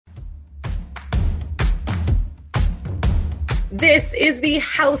This is the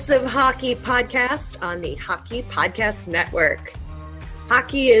House of Hockey podcast on the Hockey Podcast Network.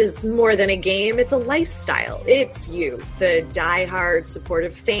 Hockey is more than a game, it's a lifestyle. It's you, the diehard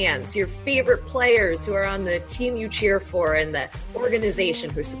supportive fans, your favorite players who are on the team you cheer for, and the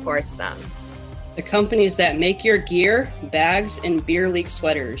organization who supports them. The companies that make your gear, bags, and beer league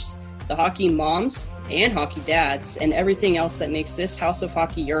sweaters. The hockey moms and hockey dads, and everything else that makes this House of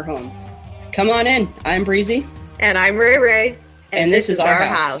Hockey your home. Come on in. I'm Breezy. And I'm Ray Ray. And this is our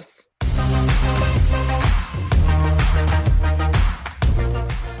house.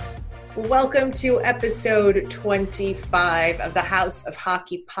 Welcome to episode 25 of the House of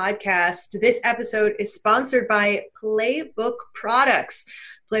Hockey podcast. This episode is sponsored by Playbook Products.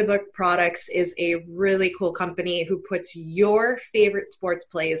 Playbook Products is a really cool company who puts your favorite sports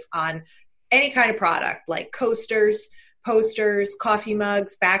plays on any kind of product, like coasters, posters, coffee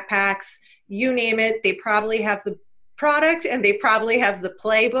mugs, backpacks, you name it. They probably have the product and they probably have the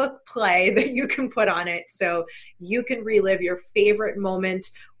playbook play that you can put on it so you can relive your favorite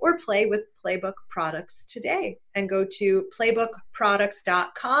moment or play with Playbook Products today. And go to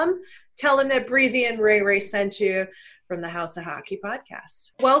playbookproducts.com. Tell them that Breezy and Ray Ray sent you from the House of Hockey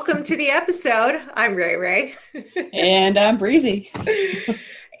podcast. Welcome to the episode. I'm Ray Ray. And I'm Breezy.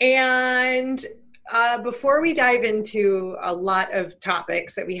 And before we dive into a lot of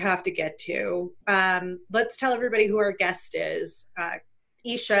topics that we have to get to, let's tell everybody who our guest is.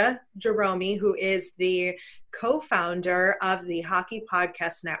 Isha Jerome, who is the co-founder of the Hockey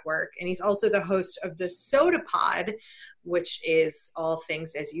Podcast Network, and he's also the host of the Soda Pod, which is all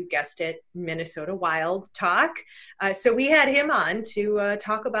things, as you guessed it, Minnesota Wild talk. So we had him on to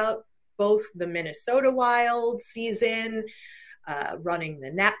talk about both the Minnesota Wild season, running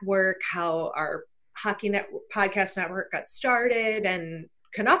the network, how our Hockey Podcast Network got started, and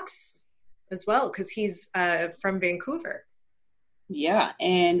Canucks as well, because he's from Vancouver. Yeah,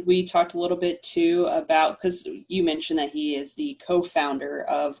 and we talked a little bit too about, because you mentioned that he is the co-founder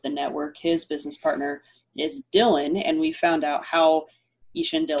of the network. His business partner is Dylan, and we found out how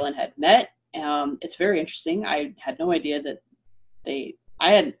Isha and Dylan had met. It's very interesting. I had no idea that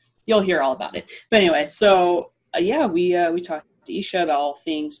you'll hear all about it. But anyway, so we talked to Isha about all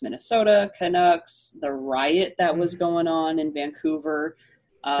things Minnesota, Canucks, the riot that was going on in Vancouver.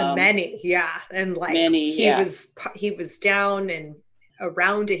 Many. He was down and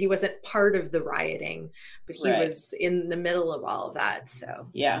around it. He wasn't part of the rioting, but he was in the middle of all of that. So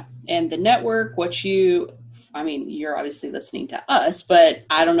yeah, and the network, you're obviously listening to us, but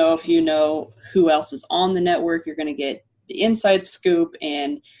I don't know if you know who else is on the network. You're going to get the inside scoop,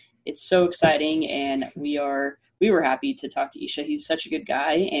 and it's so exciting. And we were happy to talk to Isha. He's such a good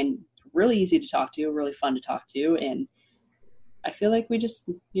guy and really easy to talk to, really fun to talk to. And I feel like we just,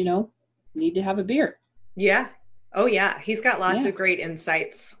 need to have a beer. Yeah. Oh, yeah. He's got lots of great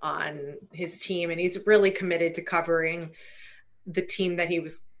insights on his team, and he's really committed to covering the team that he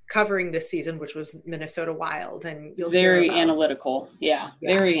was covering this season, which was Minnesota Wild. And you'll very analytical. Yeah,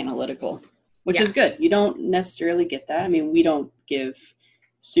 very analytical, which is good. You don't necessarily get that. I mean, we don't give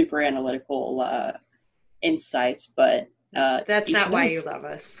super analytical insights, but that's not why you love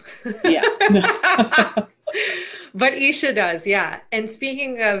us. Yeah. But Isha does, yeah. And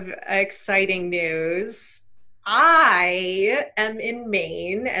speaking of exciting news, I am in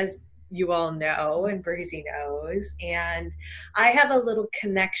Maine, as you all know, and Breezy knows, and I have a little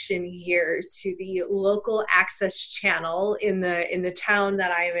connection here to the local access channel in the town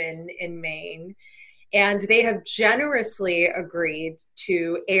that I'm in Maine. And they have generously agreed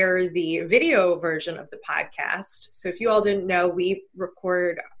to air the video version of the podcast. So if you all didn't know, we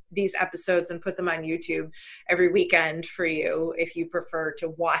record these episodes and put them on YouTube every weekend for you if you prefer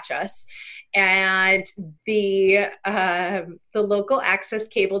to watch us. And the local access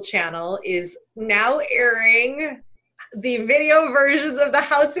cable channel is now airing the video versions of the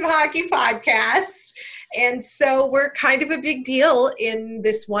House of Hockey podcast. And so we're kind of a big deal in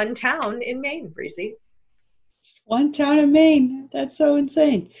this one town in Maine, Breezy. One town in Maine. That's so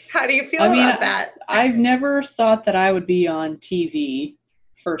insane. How do you feel about that? I've never thought that I would be on TV,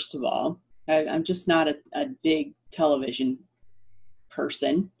 first of all. I'm just not a big television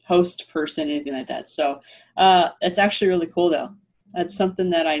host person, anything like that. So it's actually really cool, though. That's something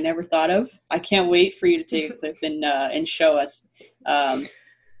that I never thought of. I can't wait for you to take a clip and show us.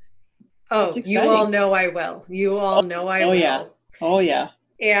 You all know I will. You all know I will. Yeah. Oh, yeah.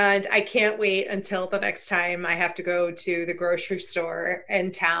 And I can't wait until the next time I have to go to the grocery store in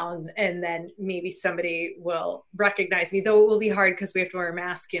town, and then maybe somebody will recognize me, though it will be hard because we have to wear a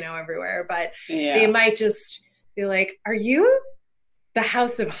mask, everywhere. But they might just be like, are you the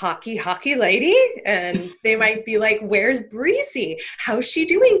House of Hockey Lady, and they might be like, "Where's Breezy? How's she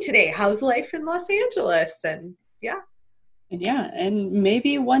doing today? How's life in Los Angeles?" And yeah, and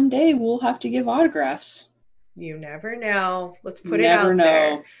maybe one day we'll have to give autographs. you never know. Let's put it Never out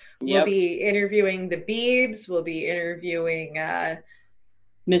there. know. We'll Yep. be interviewing the Beebs. We'll be interviewing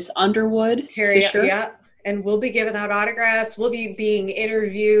Miss Underwood Harriet. Fisher. Yeah, and we'll be giving out autographs. We'll be being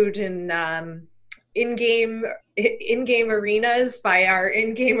interviewed in in-game arenas by our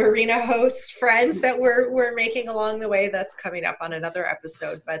in-game arena hosts friends that we're making along the way. That's coming up on another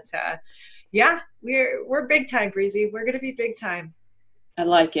episode. But yeah, we're big time, Breezy. We're gonna be big time. I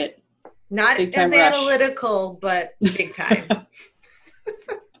like it. Not Big as time rush. analytical, but big time.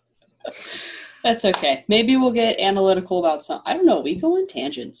 That's okay. Maybe we'll get analytical about some. I don't know. We go on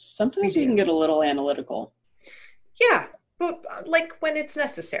tangents. Sometimes we can get a little analytical. Yeah, but like when it's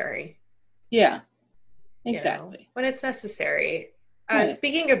necessary. Yeah, exactly. You know, when it's necessary. Right.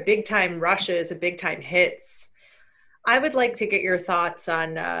 Speaking of big time rushes and big time hits, I would like to get your thoughts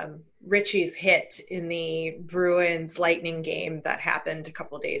on Richie's hit in the Bruins Lightning game that happened a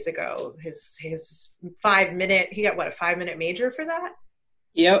couple of days ago. His 5 minute, he got what, a 5 minute major for that?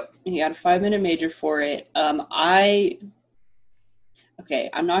 Yep, he got a 5-minute major for it. I'm not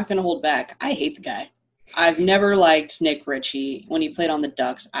going to hold back. I hate the guy. I've never liked Nick Ritchie. When he played on the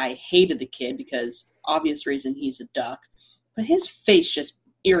Ducks, I hated the kid because, obvious reason, he's a Duck. But his face just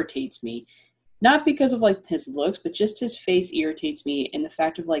irritates me. Not because of, like, his looks, but just his face irritates me. And the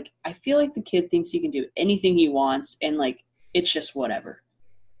fact of, like, I feel like the kid thinks he can do anything he wants, and, like, it's just whatever.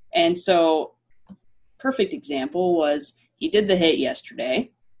 And so, perfect example was he did the hit yesterday.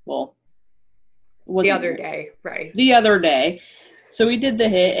 Well, the other day, right. The other day. So he did the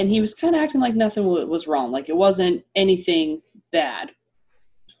hit, and he was kind of acting like nothing was wrong. Like, it wasn't anything bad.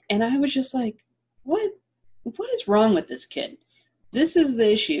 And I was just like, what is wrong with this kid? This is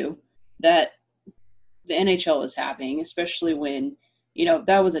the issue that the NHL is having, especially when,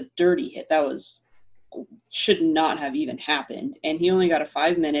 that was a dirty hit. That should not have even happened. And he only got a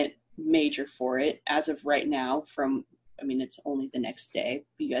 5-minute major for it as of right now it's only the next day.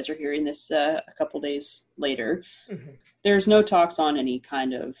 You guys are hearing this a couple days later. Mm-hmm. There's no talks on any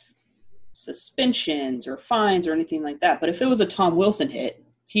kind of suspensions or fines or anything like that. But if it was a Tom Wilson hit,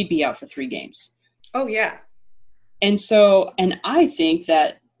 he'd be out for 3 games. Oh, yeah. And I think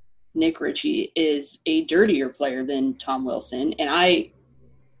that Nick Ritchie is a dirtier player than Tom Wilson. And I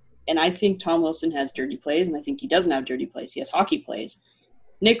think Tom Wilson has dirty plays, and I think he doesn't have dirty plays. He has hockey plays.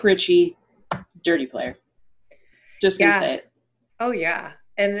 Nick Ritchie, dirty player. Just going to say it. Oh, yeah.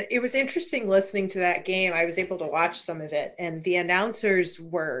 And it was interesting listening to that game. I was able to watch some of it, and the announcers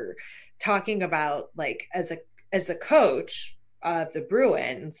were talking about, like, as a coach of the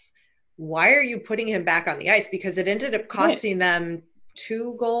Bruins, why are you putting him back on the ice? Because it ended up costing them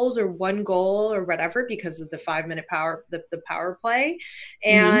 2 goals or 1 goal or whatever because of the 5-minute the power play.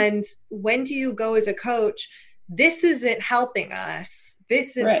 And when do you go as a coach? This isn't helping us.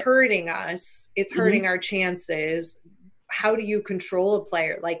 This is hurting us. It's hurting our chances. How do you control a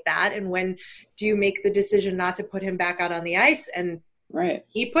player like that? And when do you make the decision not to put him back out on the ice? And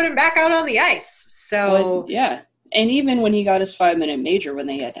he put him back out on the ice. So yeah. And even when he got his 5-minute major, when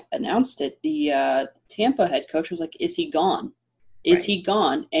they had announced it, the Tampa head coach was like, is he gone? Is he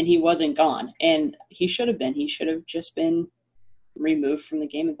gone? And he wasn't gone. And he should have been. He should have just been removed from the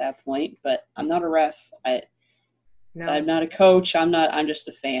game at that point. But I'm not a ref. I'm not a coach. I'm just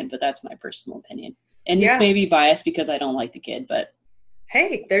a fan, but that's my personal opinion. And it's maybe biased because I don't like the kid, but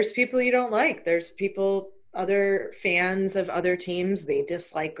hey, there's people you don't like. There's people, other fans of other teams, they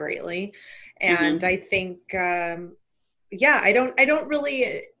dislike greatly. And I think, I don't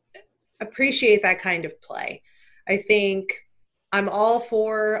really appreciate that kind of play. I think I'm all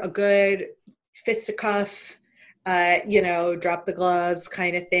for a good fisticuff, drop the gloves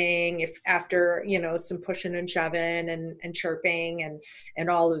kind of thing. If after, some pushing and shoving and chirping and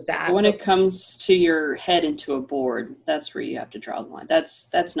all of that. But when it comes to your head into a board, that's where you have to draw the line.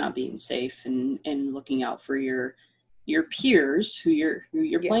 That's not being safe and looking out for your peers who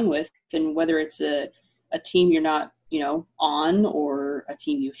you're playing with, and whether it's a team you're not, on or a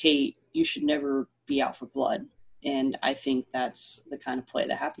team you hate, you should never be out for blood. And I think that's the kind of play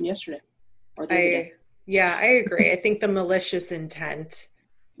that happened yesterday or the other day. Yeah, I agree. I think the malicious intent,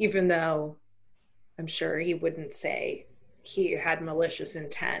 even though I'm sure he wouldn't say he had malicious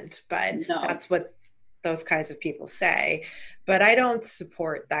intent, but that's what those kinds of people say. But I don't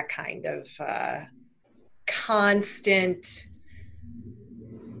support that kind of constant,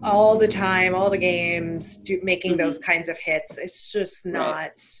 all the time, all the games, making those kinds of hits. It's just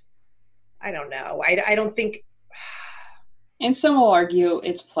not, I don't know. I don't think And some will argue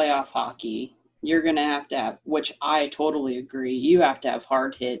it's playoff hockey. You're going to have, which I totally agree. You have to have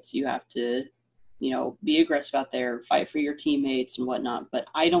hard hits. You have to, be aggressive out there, fight for your teammates and whatnot. But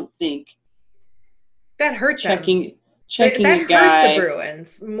I don't think That hurt them. checking That a hurt the guy.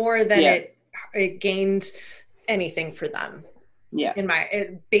 Bruins more than Yeah, it gained anything for them. yeah.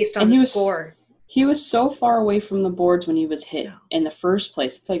 Based on And the score. He was so far away from the boards when he was hit No. in the first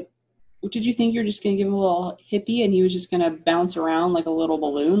place. It's like, did you think you're just going to give him a little hippie and he was just going to bounce around like a little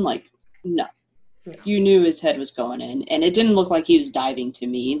balloon? Like, no. You knew his head was going in, and it didn't look like he was diving to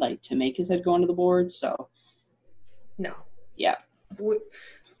me, like to make his head go into the board. So, no, yeah,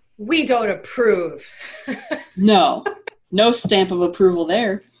 we don't approve. no stamp of approval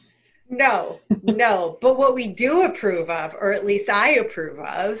there. No. But what we do approve of, or at least I approve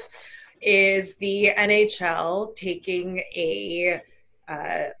of, is the NHL taking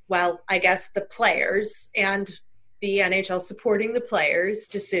I guess the players and the NHL supporting the players'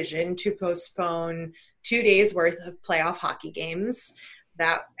 decision to postpone 2 days worth of playoff hockey games.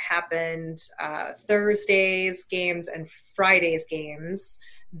 That happened Thursday's games and Friday's games.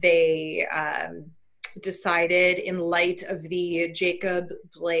 They decided, in light of the Jacob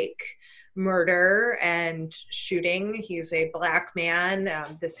Blake murder and shooting. He's a Black man.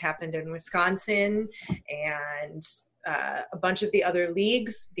 This happened in Wisconsin, and a bunch of the other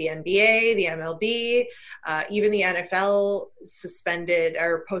leagues, the NBA, the MLB, even the NFL suspended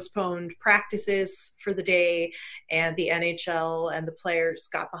or postponed practices for the day, and the NHL and the players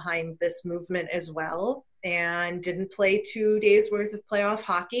got behind this movement as well and didn't play 2 days worth of playoff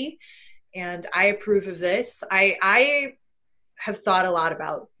hockey. And I approve of this. I have thought a lot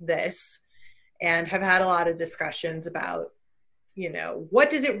about this and have had a lot of discussions about,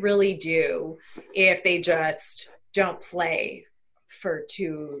 what does it really do if they just don't play for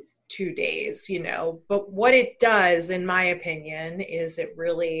two days, But what it does, in my opinion, is it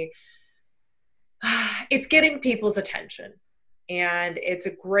really, it's getting people's attention. And it's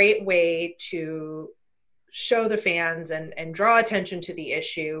a great way to show the fans and draw attention to the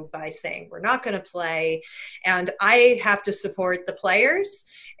issue by saying we're not going to play. And I have to support the players,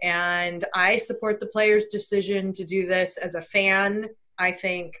 and I support the players' decision to do this as a fan. I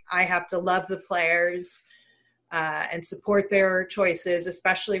think I have to love the players and support their choices,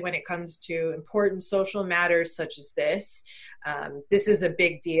 especially when it comes to important social matters such as this. This is a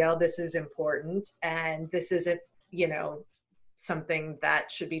big deal. This is important. And this isn't, something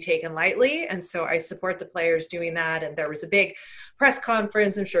that should be taken lightly. And so I support the players doing that. And there was a big press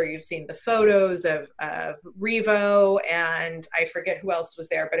conference. I'm sure you've seen the photos of Revo, and I forget who else was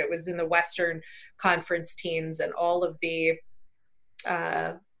there, but it was in the Western Conference teams, and all of the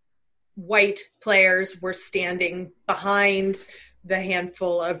white players were standing behind the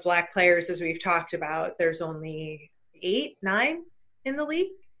handful of Black players. As we've talked about, there's only 8, 9 in the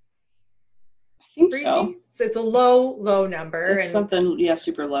league. I think so. So it's a low number. It's something,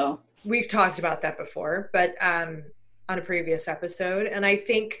 super low. We've talked about that before, but on a previous episode. And I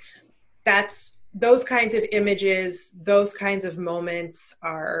think that's those kinds of images, those kinds of moments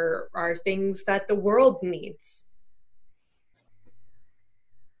are things that the world needs.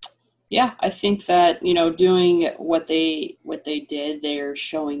 Yeah, I think that, doing what they did, they're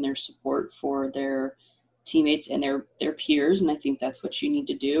showing their support for their teammates and their peers, and I think that's what you need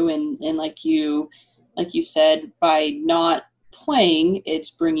to do. And like you said, by not playing, it's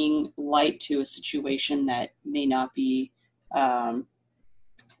bringing light to a situation that may not be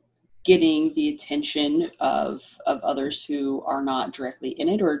getting the attention of others who are not directly in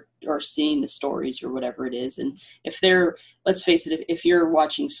it or seeing the stories or whatever it is. And let's face it, if you're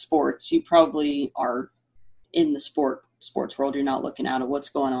watching sports, you probably are in the sports world. You're not looking out at what's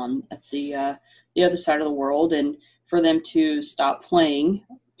going on at the other side of the world. And for them to stop playing,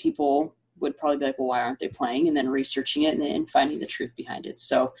 people would probably be like, well, why aren't they playing? And then researching it and finding the truth behind it.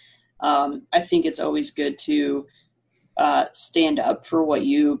 So I think it's always good to stand up for what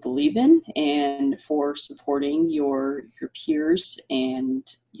you believe in and for supporting your peers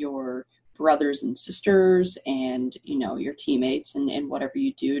and your brothers and sisters and, your teammates and whatever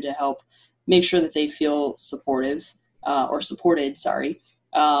you do to help make sure that they feel supportive or supported, sorry.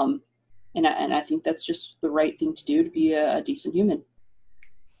 And I think that's just the right thing to do to be a decent human.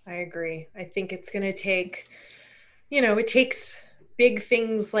 I agree. I think it's going to take, it takes big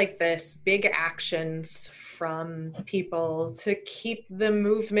things like this, big actions from people to keep the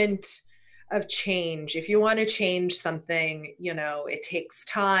movement of change. If you want to change something, it takes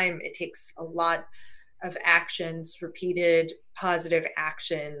time. It takes a lot of actions, repeated positive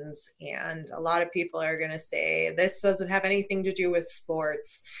actions. And a lot of people are going to say, this doesn't have anything to do with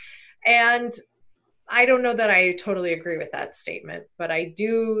sports. And I don't know that I totally agree with that statement, but I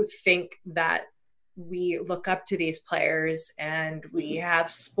do think that we look up to these players and we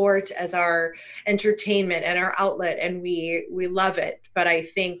have sport as our entertainment and our outlet, and we love it. But I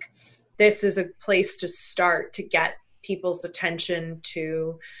think this is a place to start to get people's attention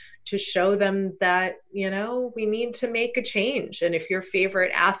to show them that, you know, we need to make a change. And if your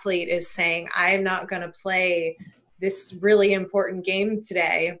favorite athlete is saying, I'm not going to play this really important game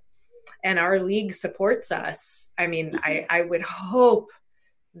today, and our league supports us, I mean, I would hope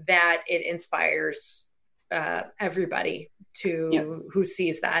that it inspires everybody to who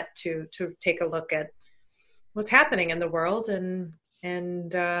sees that to take a look at what's happening in the world, and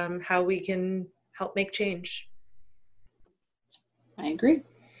how we can help make change. I agree.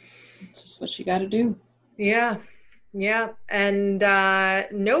 It's just what you got to do. Yeah, yeah, and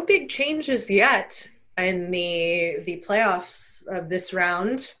no big changes yet in the playoffs of this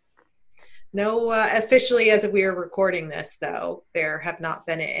round. No, officially as we are recording this, though, there have not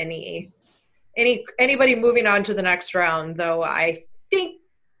been anybody moving on to the next round. Though I think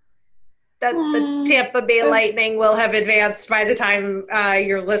that the Tampa Bay Lightning will have advanced by the time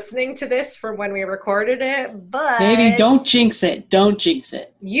you're listening to this from when we recorded it. But maybe don't jinx it. Don't jinx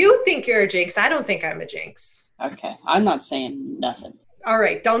it. You think you're a jinx. I don't think I'm a jinx. Okay. I'm not saying nothing. All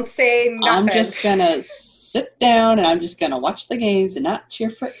right. Don't say nothing. I'm just going to sit down and I'm just going to watch the games and not cheer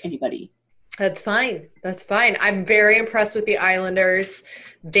for anybody. That's fine. That's fine. I'm very impressed with the Islanders.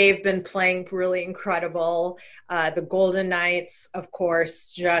 They've been playing really incredible. The Golden Knights, of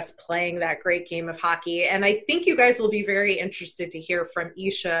course, just playing that great game of hockey. And I think you guys will be very interested to hear from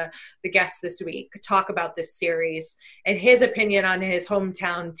Isha, the guest this week, talk about this series and his opinion on his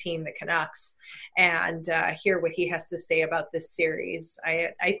hometown team, the Canucks, and hear what he has to say about this series.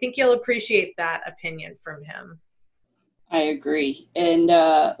 I think you'll appreciate that opinion from him. I agree. And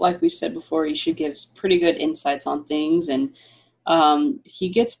like we said before, Isha gives pretty good insights on things, and he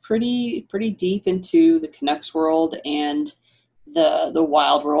gets pretty deep into the Canucks world and the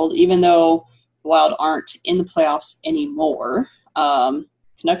Wild world. Even though the Wild aren't in the playoffs anymore,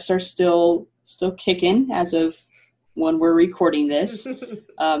 Canucks are still kicking as of when we're recording this.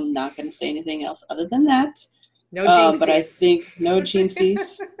 Not going to say anything else other than that. No jinxies. But I think no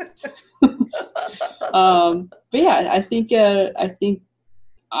jinxies. But yeah, I think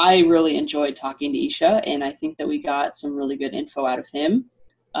I really enjoyed talking to Isha, and I think that we got some really good info out of him.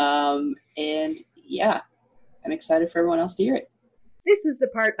 And yeah, I'm excited for everyone else to hear it. This is the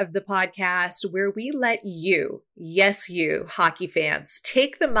part of the podcast where we let you, yes, you, hockey fans,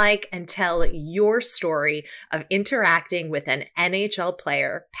 take the mic and tell your story of interacting with an NHL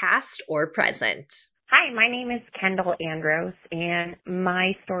player, past or present. Hi, my name is Kendall Andros, and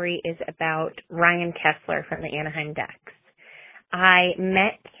my story is about Ryan Kesler from the Anaheim Ducks. I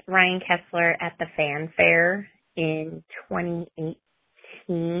met Ryan Kesler at the Fan Fair in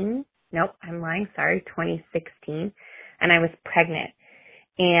 2018. Nope, I'm lying. Sorry, 2016. And I was pregnant.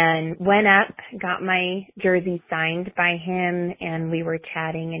 And went up, got my jersey signed by him, and we were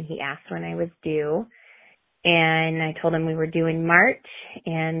chatting, and he asked when I was due. And I told him we were due in March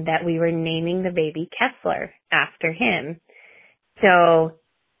and that we were naming the baby Kesler after him. So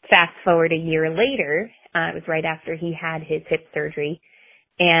fast forward a year later, it was right after he had his hip surgery,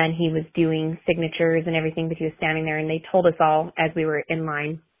 and he was doing signatures and everything, but he was standing there, and they told us all as we were in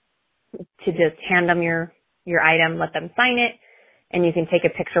line to just hand them your item, let them sign it, and you can take a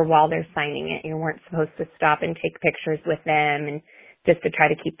picture while they're signing it. You weren't supposed to stop and take pictures with them, and just to try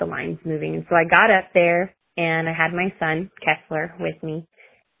to keep the lines moving. And so I got up there, and I had my son, Kesler, with me,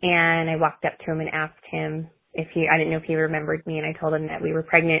 and I walked up to him and asked him I didn't know if he remembered me, and I told him that we were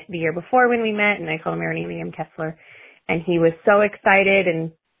pregnant the year before when we met, and I told him we were naming him Kesler, and he was so excited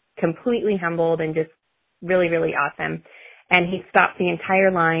and completely humbled and just really, really awesome. And he stopped the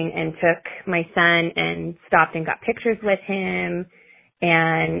entire line and took my son and stopped and got pictures with him,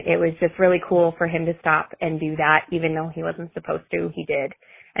 and it was just really cool for him to stop and do that, even though he wasn't supposed to, he did.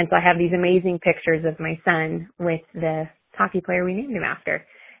 And so I have these amazing pictures of my son with the hockey player we named him after.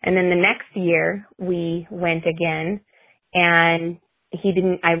 And then the next year we went again, and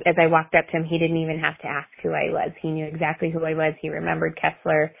as I walked up to him, he didn't even have to ask who I was. He knew exactly who I was. He remembered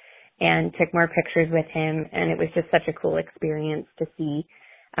Kesler and took more pictures with him. And it was just such a cool experience to see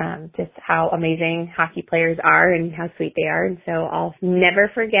just how amazing hockey players are and how sweet they are. And so I'll never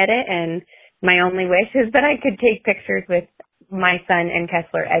forget it. And my only wish is that I could take pictures with my son and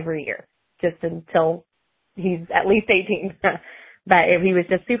Kesler every year, just until he's at least 18. But he was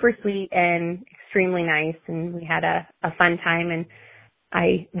just super sweet and extremely nice, and we had a fun time, and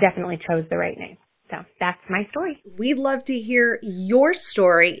I definitely chose the right name. So that's my story. We'd love to hear your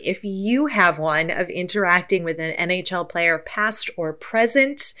story if you have one of interacting with an NHL player, past or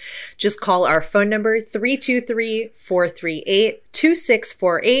present. Just call our phone number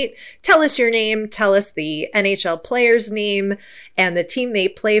 323-438-2648. Tell us your name, tell us the NHL player's name and the team they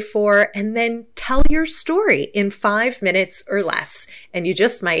play for, and then tell your story in 5 minutes or less. And you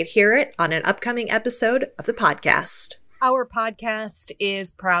just might hear it on an upcoming episode of the podcast. Our podcast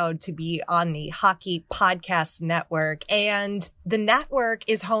is proud to be on the Hockey Podcast Network, and the network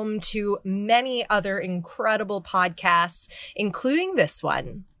is home to many other incredible podcasts, including this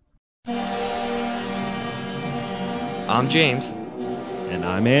one. I'm James. And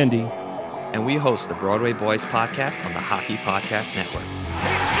I'm Andy. And we host the Broadway Boys podcast on the Hockey Podcast Network.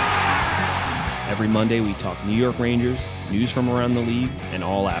 Every Monday we talk New York Rangers, news from around the league, and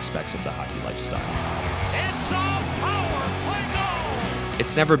all aspects of the hockey lifestyle.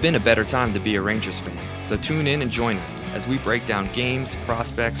 It's never been a better time to be a Rangers fan, so tune in and join us as we break down games,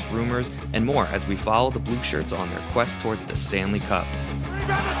 prospects, rumors, and more as we follow the Blue Shirts on their quest towards the Stanley Cup. What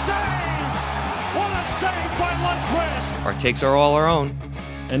a save by Lundqvist! Our takes are all our own,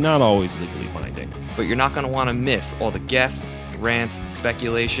 and not always legally binding. But you're not going to want to miss all the guests, rants,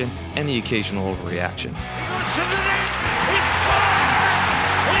 speculation, and the occasional overreaction.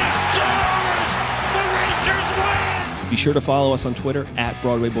 Be sure to follow us on Twitter at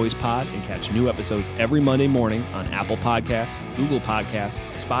Broadway Boys Pod and catch new episodes every Monday morning on Apple Podcasts, Google Podcasts,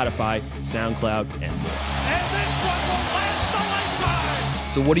 Spotify, SoundCloud, and more. And this one will last a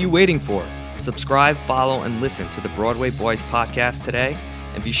lifetime! So what are you waiting for? Subscribe, follow, and listen to the Broadway Boys Podcast today,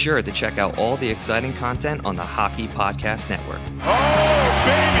 and be sure to check out all the exciting content on the Hockey Podcast Network. Oh,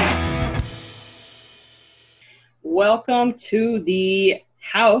 baby! Welcome to the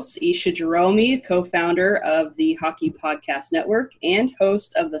house, Isha Jerome, co-founder of the Hockey Podcast Network and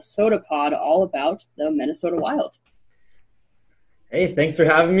host of the Soda Pod, all about the Minnesota Wild. Hey, thanks for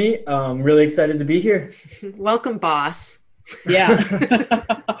having me. I'm really excited to be here. Welcome, boss. Yeah.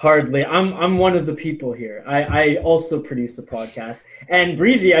 Hardly. I'm one of the people here. I also produce a podcast. And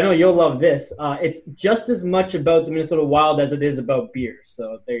Breezy, I know you'll love this. It's just as much about the Minnesota Wild as it is about beer.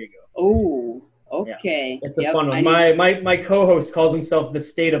 So there you go. Oh, okay. Yeah, it's a fun one. My co-host calls himself the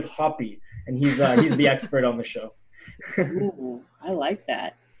State of Hoppy, and he's the expert on the show. Ooh, I like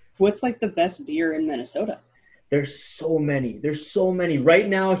that. What's like the best beer in Minnesota? There's so many. Right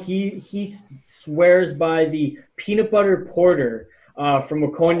now, he swears by the peanut butter porter from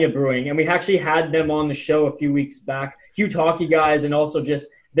Waconia Brewing, and we actually had them on the show a few weeks back. Huge hockey guys, and also just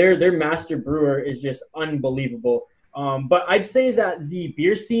their master brewer is just unbelievable. But I'd say that the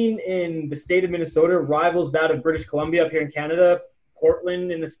beer scene in the state of Minnesota rivals that of British Columbia up here in Canada,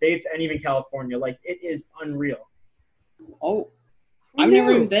 Portland in the States, and even California. Like, it is unreal. Oh, I've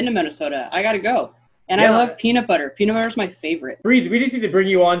never even been to Minnesota. I got to go. And I love peanut butter. Peanut butter is my favorite. Breeze, we just need to bring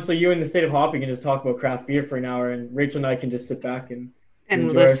you on so you and the State of Hoppy can just talk about craft beer for an hour, and Rachel and I can just sit back and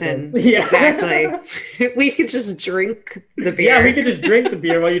listen. Yeah. Exactly. We could just drink the beer. Yeah, we could just drink the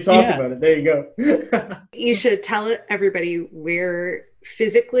beer while you talk about it. There you go. Isha, tell everybody where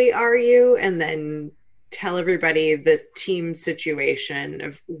physically are you, and then tell everybody the team situation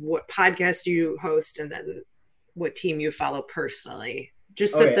of what podcast you host and then what team you follow personally.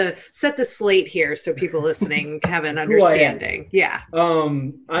 Just set the slate here so people listening have an understanding. Yeah.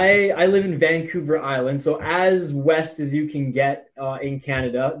 I live in Vancouver Island, so as west as you can get in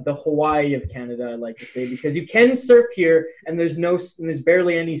Canada, the Hawaii of Canada, I like to say, because you can surf here and there's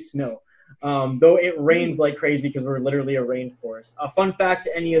barely any snow. Though it rains like crazy because we're literally a rainforest. A fun fact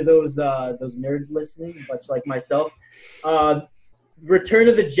to any of those nerds listening, much like myself, Return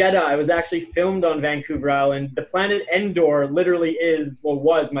of the Jedi was actually filmed on Vancouver Island. The planet Endor literally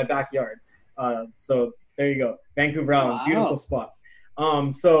was my backyard. So there you go. Vancouver Island, wow. Beautiful spot.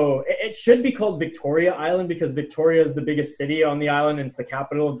 So it should be called Victoria Island because Victoria is the biggest city on the island and it's the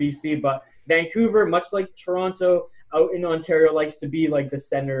capital of BC. But Vancouver, much like Toronto, out in Ontario, likes to be like the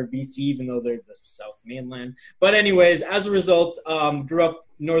center of BC, even though they're the South Mainland. But anyways, as a result, grew up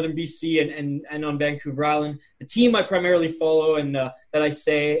northern BC and on Vancouver Island. The team I primarily follow and that I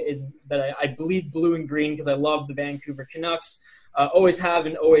say is that I bleed blue and green because I love the Vancouver Canucks. Always have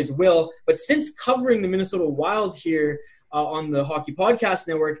and always will. But since covering the Minnesota Wild here on the Hockey Podcast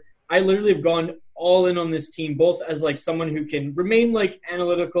Network, I literally have gone all in on this team, both as like someone who can remain like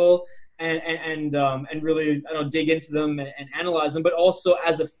analytical and really dig into them and analyze them, but also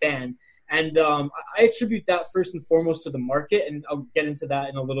as a fan. And I attribute that first and foremost to the market, and I'll get into that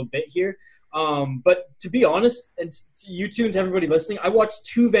in a little bit here. But to be honest, and to you two and to everybody listening, I watched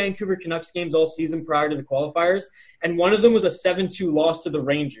 2 Vancouver Canucks games all season prior to the qualifiers, and one of them was a 7-2 loss to the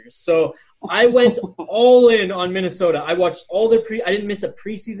Rangers. So I went all in on Minnesota. I watched all their I didn't miss a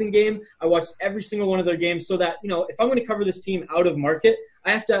preseason game. I watched every single one of their games so that, if I'm going to cover this team out of market,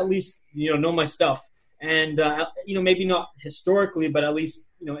 I have to at least, know my stuff. And, maybe not historically, but at least,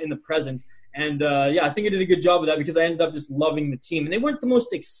 in the present. And, I think I did a good job of that because I ended up just loving the team. And they weren't the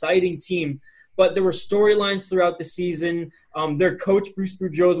most exciting team, but there were storylines throughout the season. Their coach, Bruce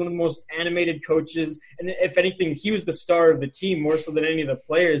Boudreau, is one of the most animated coaches. And if anything, he was the star of the team more so than any of the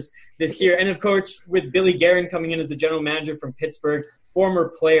players this year. And, of course, with Billy Guerin coming in as the general manager from Pittsburgh, former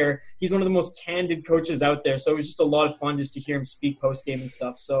player, he's one of the most candid coaches out there. So it was just a lot of fun just to hear him speak post-game and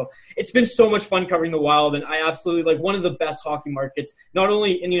stuff. So it's been so much fun covering the Wild. And I absolutely one of the best hockey markets, not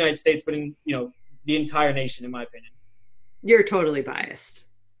only in the United States, but in, the entire nation, in my opinion. You're totally biased.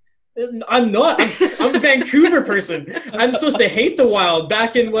 I'm not. I'm a Vancouver person. I'm supposed to hate the Wild.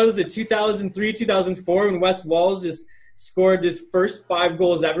 Back in, 2003, 2004, when Wes Walz just scored his first 5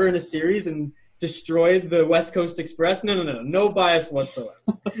 goals ever in a series and destroyed the West Coast Express. No bias whatsoever.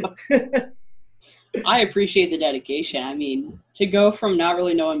 I appreciate the dedication. I mean, to go from not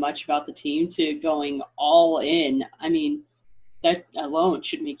really knowing much about the team to going all in, I mean, that alone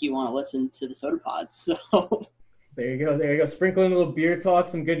should make you want to listen to the Soda Pods. So there you go. Sprinkle in a little beer talk,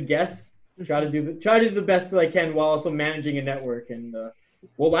 some good guests. Try to do the best that I can while also managing a network. And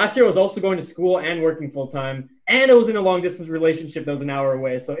last year I was also going to school and working full time, and I was in a long distance relationship that was an hour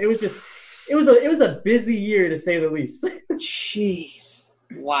away. So it was a busy year to say the least. Jeez,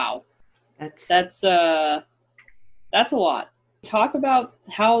 wow, that's a lot. Talk about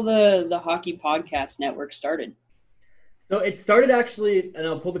how the Hockey Podcast Network started. So it started actually, and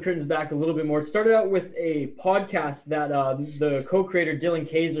I'll pull the curtains back a little bit more. It started out with a podcast that the co-creator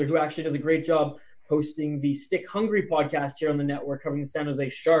Dylan Kaiser, who actually does a great job hosting the Stick Hungry podcast here on the network covering the San Jose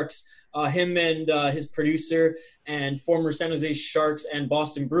Sharks. Him and his producer and former San Jose Sharks and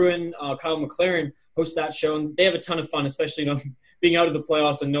Boston Bruin, Kyle McLaren, host that show. And they have a ton of fun, especially being out of the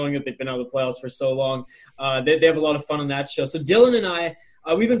playoffs and knowing that they've been out of the playoffs for so long. They have a lot of fun on that show. So Dylan and I,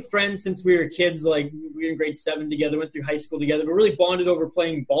 we've been friends since we were kids. We were in grade 7 together, went through high school together, but really bonded over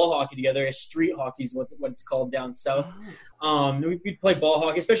playing ball hockey together. Street hockey is what it's called down south. We'd play ball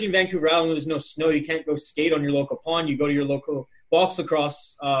hockey, especially in Vancouver Island when there's no snow. You can't go skate on your local pond. You go to your local box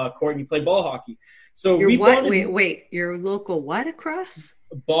lacrosse court and you play ball hockey. So Wait, your local what across?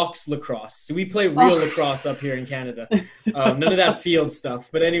 Box lacrosse. So we play real lacrosse up here in Canada. None of that field stuff.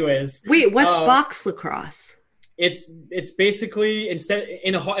 But anyways. Wait, what's box lacrosse? It's basically it's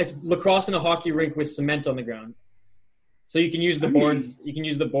lacrosse in a hockey rink with cement on the ground. So you can use the boards. You can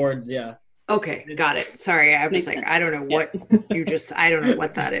use the boards. Yeah. Okay, got it. Sorry, I was I don't know what I don't know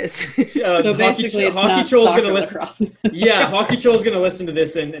what that is. So basically, Hockey Troll's going to listen. Yeah, Hockey Troll's going to listen to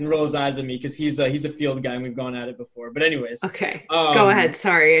this and roll his eyes at me because he's a field guy and we've gone at it before. But anyways. Okay, go ahead.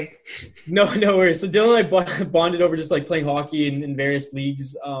 Sorry. No worries. So Dylan and I bonded over just playing hockey in various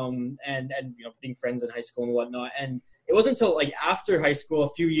leagues and being friends in high school and whatnot. And it wasn't until after high school, a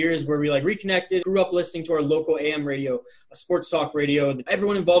few years where we reconnected, grew up listening to our local AM radio, a sports talk radio.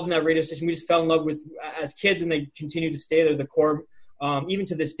 Everyone involved in that radio station, we just fell in love with as kids, and they continue to stay there. The core, even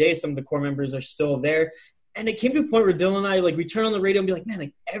to this day, some of the core members are still there. And it came to a point where Dylan and I, we turn on the radio and be like,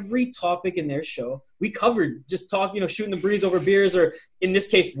 man, every topic in their show we covered. Just talk, shooting the breeze over beers, or in this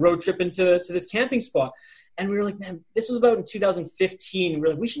case, road tripping to this camping spot. And we were like, man, this was about in 2015. We were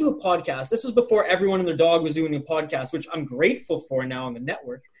like, we should do a podcast. This was before everyone and their dog was doing a podcast, which I'm grateful for now on the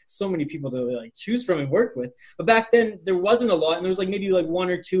network. So many people to choose from and work with. But back then there wasn't a lot, and there was maybe 1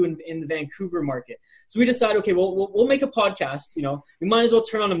 or 2 in the Vancouver market. So we decided, okay, we'll make a podcast. We might as well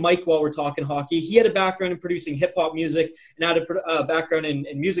turn on a mic while we're talking hockey. He had a background in producing hip hop music and had a background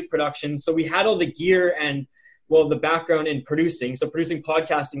in music production. So we had all the gear and the background in producing. So producing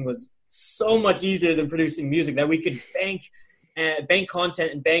podcasting was so much easier than producing music, that we could bank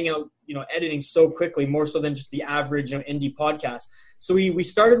content and bang out, editing so quickly, more so than just the average indie podcast. So we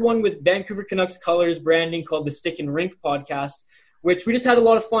started one with Vancouver Canucks colors branding called the Stick and Rink podcast, which we just had a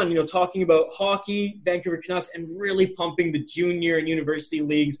lot of fun, talking about hockey, Vancouver Canucks, and really pumping the junior and university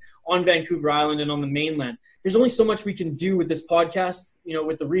leagues on Vancouver Island and on the mainland. There's only so much we can do with this podcast,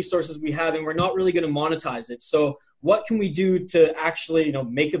 with the resources we have, and we're not really going to monetize it. So what can we do to actually,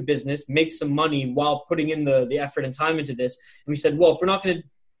 make a business, make some money while putting in the effort and time into this? And we said, well, if we're not going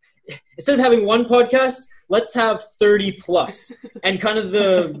to, instead of having one podcast, let's have 30 plus. And kind of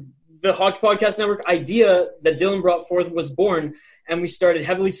the the Hockey Podcast Network idea that Dylan brought forth was born, and we started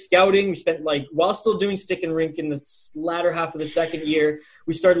heavily scouting. We spent, like, while still doing Stick and Rink in the latter half of the second year,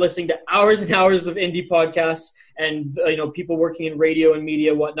 we started listening to hours and hours of indie podcasts and, people working in radio and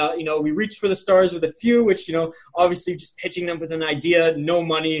media, whatnot. We reached for the stars with a few, which, obviously just pitching them with an idea, no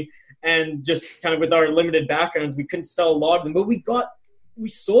money, and just kind of with our limited backgrounds, we couldn't sell a lot of them. But we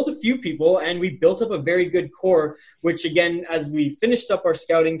sold a few people, and we built up a very good core, which, again, as we finished up our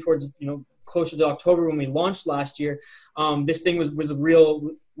scouting towards, closer to October when we launched last year, this thing was the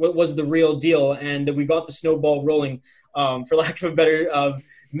real deal, and we got the snowball rolling, for lack of a better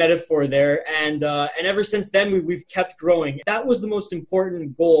metaphor there. And ever since then, we've kept growing. That was the most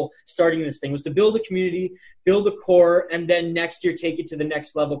important goal starting this thing, was to build a community, build a core, and then next year take it to the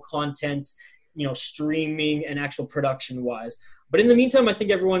next level content, streaming and actual production wise. But in the meantime, I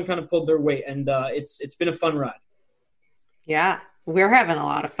think everyone kind of pulled their weight, and it's been a fun ride. Yeah, we're having a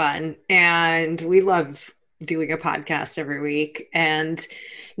lot of fun, and we love doing a podcast every week. And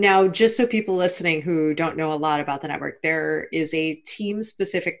now, just so people listening who don't know a lot about the network, there is a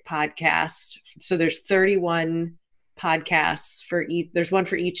team-specific podcast. So there's 31 podcasts for each. There's one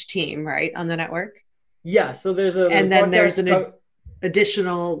for each team, right, on the network? Yeah. So there's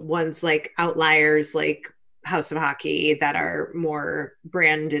additional ones like outliers, like House of Hockey, that are more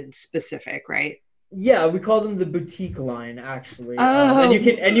branded specific, right? Yeah, we call them the boutique line, actually. Oh. And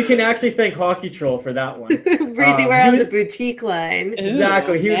you can actually thank Hockey Troll for that one. Breezy, we're on the boutique line.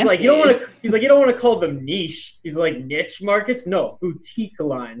 Exactly. He was fancy. like, you don't want to call them niche. He's like, niche markets? No, boutique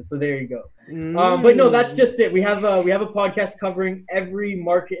line. So there you go. But no, that's just it. We have a podcast covering every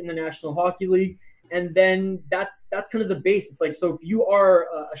market in the National Hockey League. And then that's kind of the base. It's like, so if you are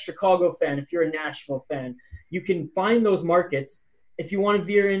a Chicago fan, if you're a Nashville fan, you can find those markets. If you want to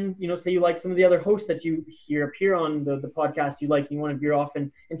veer in, say you like some of the other hosts that you hear appear on the podcast you like, and you want to veer off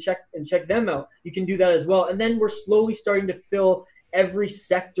and check them out, you can do that as well. And then we're slowly starting to fill every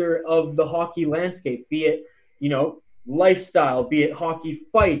sector of the hockey landscape, be it, lifestyle, be it hockey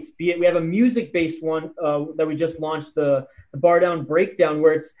fights, be it, we have a music-based one that we just launched, the Bar Down Breakdown,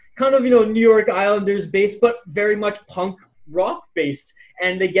 where it's kind of, New York Islanders based, but very much punk rock based.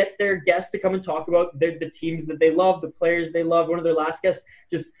 And they get their guests to come and talk about the teams that they love, the players they love. One of their last guests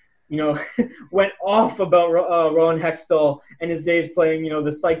just, went off about Ron Hextall and his days playing,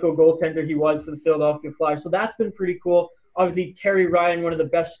 the psycho goaltender he was for the Philadelphia Flyers. So that's been pretty cool. Obviously, Terry Ryan, one of the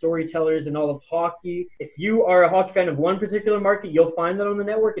best storytellers in all of hockey. If you are a hockey fan of one particular market, you'll find that on the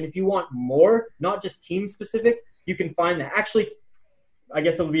network. And if you want more, not just team specific, you can find that. Actually, I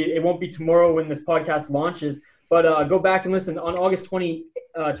guess it won't be tomorrow when this podcast launches, but go back and listen. On August 28th,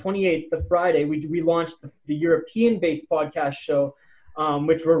 the Friday, we launched the European-based podcast show,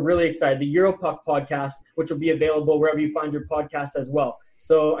 which we're really excited. The Europuck podcast, which will be available wherever you find your podcast as well.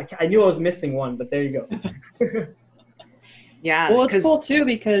 So I knew I was missing one, but there you go. Yeah. Well, it's cool too,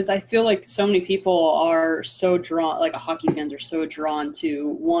 because I feel like so many people are so drawn, like hockey fans are so drawn to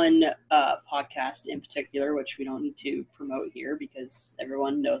one podcast in particular, which we don't need to promote here because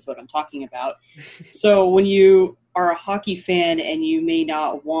everyone knows what I'm talking about. So when you are a hockey fan and you may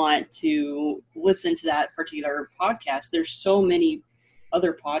not want to listen to that particular podcast, there's so many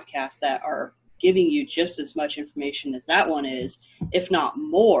other podcasts that are giving you just as much information as that one is, if not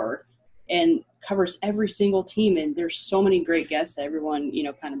more, and covers every single team. And there's so many great guests that everyone,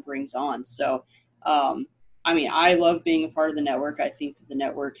 kind of brings on. So, I love being a part of the network. I think that the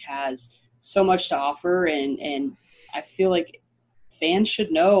network has so much to offer, and I feel like fans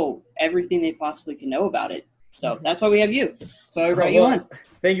should know everything they possibly can know about it. So that's why we have you. So I brought you on.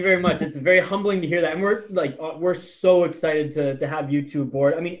 Thank you very much. It's very humbling to hear that. And we're so excited to have you two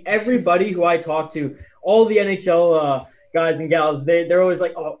aboard. I mean, everybody who I talk to, all the NHL guys and gals, they're always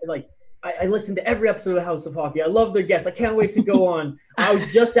like, I listened to every episode of the House of Hockey. I love their guests. I can't wait to go on. I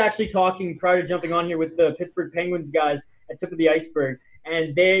was just actually talking prior to jumping on here with the Pittsburgh Penguins guys at Tip of the Iceberg.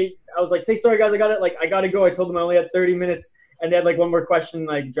 And I was like, say, sorry guys, I got to go. I told them I only had 30 minutes. And they had one more question.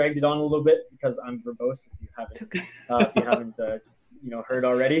 I dragged it on a little bit because I'm verbose, if you haven't heard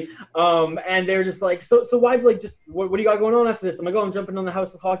already. And they were just like, so why, what do you got going on after this? I'm like, I'm jumping on the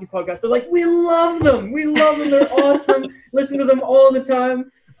House of Hockey podcast. They're like, we love them. They're awesome. Listen to them all the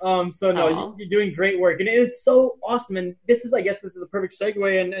time. You're doing great work, and it's so awesome. And this is a perfect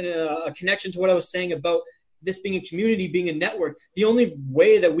segue and a connection to what I was saying about this being a community, being a network. The only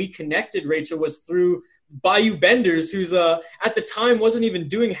way that we connected, Rachel, was through Bayou Benders, who's at the time wasn't even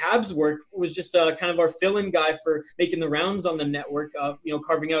doing Habs work, was just kind of our fill-in guy for making the rounds on the network,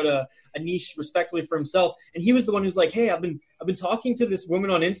 carving out a niche respectfully for himself. And he was the one who's like, hey, I've been talking to this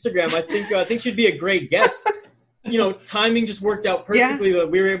woman on Instagram. I think she'd be a great guest. timing just worked out perfectly. That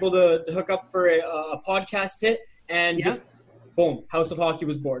we were able to hook up for a podcast hit, and just boom, House of Hockey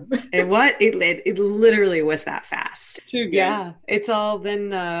was born. And it literally was that fast. Too good. Yeah, it's all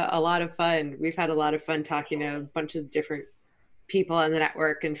been a lot of fun. We've had a lot of fun talking to a bunch of different people on the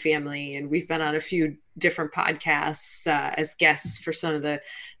network and family, and we've been on a few different podcasts as guests for some of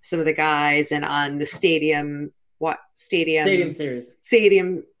the guys, and on the stadium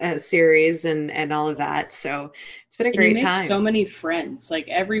series and all of that. So it's been a great time. So many friends, like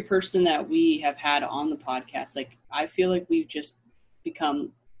every person that we have had on the podcast, like I feel like we've just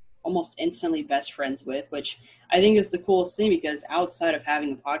become almost instantly best friends with, which I think is the coolest thing, because outside of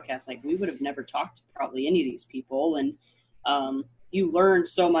having the podcast, like we would have never talked to probably any of these people. And you learn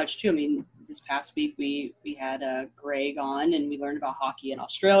so much too. I mean, this past week we had Greg on, and we learned about hockey in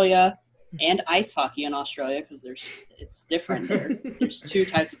Australia and ice hockey in Australia, because it's different there. There's two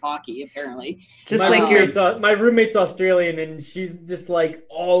types of hockey apparently. Just my roommate's Australian, and she's just like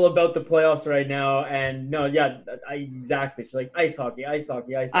all about the playoffs right now. And exactly. She's like ice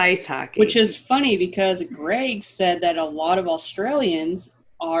hockey. Which is funny, because Greg said that a lot of Australians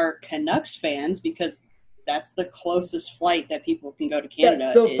are Canucks fans because that's the closest flight that people can go to Canada.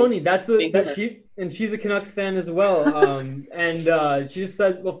 That's so funny. She's a Canucks fan as well. And she just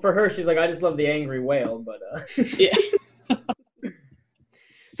said, well, for her, she's like, I just love the angry whale. But yeah.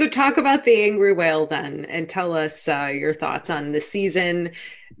 So talk about the angry whale then, and tell us your thoughts on the season.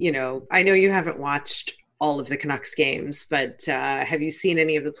 I know you haven't watched all of the Canucks games, but have you seen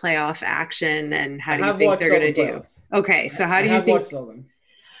any of the playoff action, and how do you think they're going to do? Okay, so how do you think?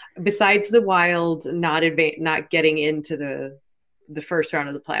 Besides the Wild not getting into the first round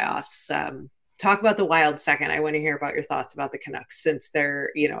of the playoffs, talk about the Wild second. I want to hear about your thoughts about the Canucks, since they're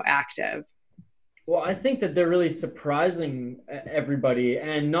active. Well, I think that they're really surprising everybody,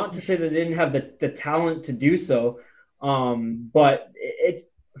 and not to say that they didn't have the talent to do so, but it's,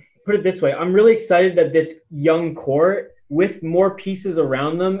 put it this way, I'm really excited that this young core, with more pieces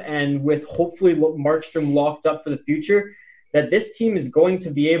around them, and with hopefully Markstrom locked up for the future, that this team is going to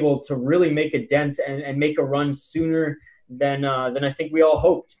be able to really make a dent and make a run sooner than I think we all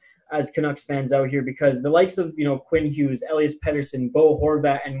hoped as Canucks fans out here, because the likes of Quinn Hughes, Elias Pettersson, Bo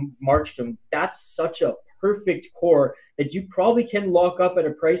Horvat, and Markstrom, that's such a perfect core that you probably can lock up at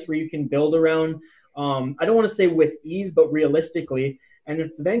a price where you can build around. I don't want to say with ease, but realistically. And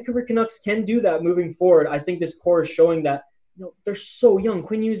if the Vancouver Canucks can do that moving forward, I think this core is showing that they're so young.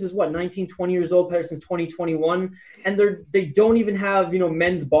 Quinn Hughes is 19, 20 years old. Pettersson's 20, 21. And they don't even have,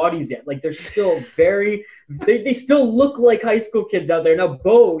 men's bodies yet. Like, they're still they still look like high school kids out there. Now,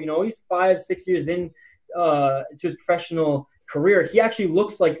 Bo, he's 5-6 years in to his professional career. He actually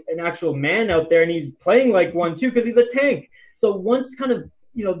looks like an actual man out there, and he's playing like one too, because he's a tank. So once kind of,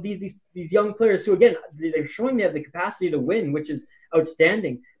 these young players who, again, they're showing they have the capacity to win, which is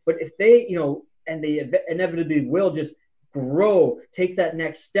outstanding. But if they, and they inevitably will just grow, take that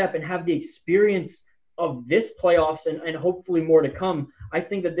next step, and have the experience of this playoffs and hopefully more to come, I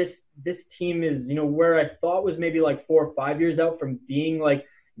think that this team is, where I thought was maybe like 4 or 5 years out from being like,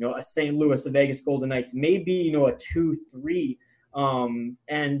 a St. Louis, a Vegas Golden Knights, maybe, a 2-3.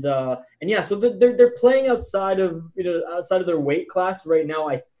 So they're playing outside of their weight class right now,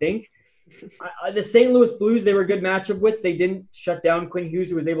 I think. The St. Louis Blues, they were a good matchup with. They didn't shut down Quinn Hughes,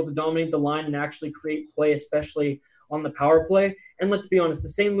 who was able to dominate the line and actually create play, especially on the power play. And let's be honest, the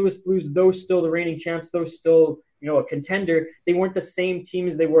St. Louis Blues, though still the reigning champs, though still, a contender, they weren't the same team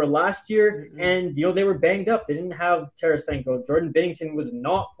as they were last year. Mm-hmm. And, they were banged up. They didn't have Tarasenko. Jordan Binnington was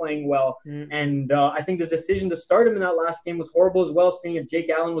not playing well. Mm-hmm. And I think the decision to start him in that last game was horrible as well, seeing if Jake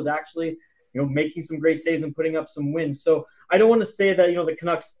Allen was actually, making some great saves and putting up some wins. So I don't want to say that, the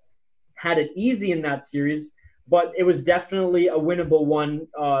Canucks had it easy in that series, but it was definitely a winnable one,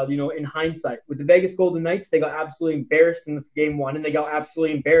 in hindsight. With the Vegas Golden Knights, they got absolutely embarrassed in game one, and they got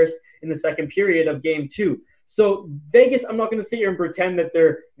absolutely embarrassed in the second period of game two. So Vegas, I'm not going to sit here and pretend that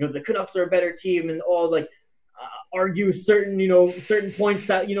they're, the Canucks are a better team and all argue certain points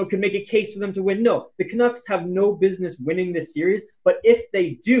that, could make a case for them to win. No, the Canucks have no business winning this series, but if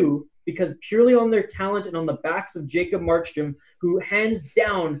they do, because purely on their talent and on the backs of Jacob Markstrom, who hands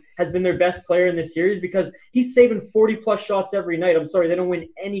down has been their best player in this series, because he's saving 40-plus shots every night. I'm sorry, they don't win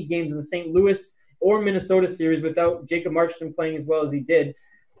any games in the St. Louis or Minnesota series without Jacob Markstrom playing as well as he did.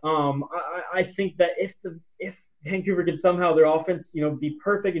 I think that if Vancouver could somehow, their offense, be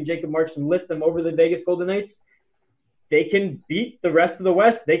perfect and Jacob Markstrom lift them over the Vegas Golden Knights, they can beat the rest of the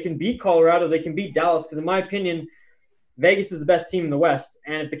West. They can beat Colorado. They can beat Dallas, because in my opinion, Vegas is the best team in the West.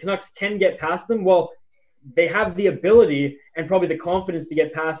 And if the Canucks can get past them, well, they have the ability and probably the confidence to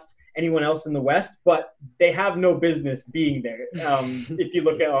get past anyone else in the West, but they have no business being there. If you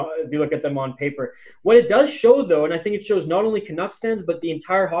look at them on paper, what it does show though, and I think it shows not only Canucks fans but the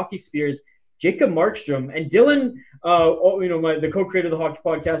entire hockey sphere, is Jacob Markstrom and Dylan. The co-creator of the Hockey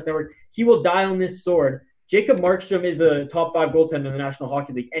Podcast Network, he will die on this sword. Jacob Markstrom is a top 5 goaltender in the National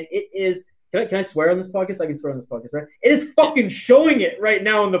Hockey League, and it is. Can I swear on this podcast? I can swear on this podcast, right? It is fucking showing it right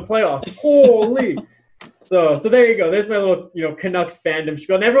now in the playoffs. Holy. So there you go. There's my little, Canucks fandom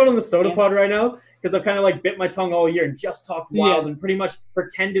spiel. And everyone on the Soda Pod right now, because I've kind of like bit my tongue all year and just talked Wild and pretty much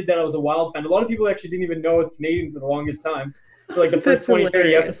pretended that I was a Wild fan. A lot of people actually didn't even know I was Canadian for the longest time, for like the first 20,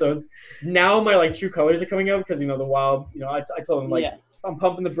 30 episodes. Now my like true colors are coming out because, the Wild, I told them I'm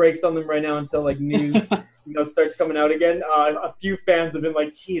pumping the brakes on them right now until like news starts coming out again. A few fans have been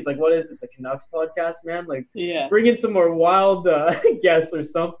like, geez, like what is this, a Canucks podcast, man? Like bring in some more Wild guests or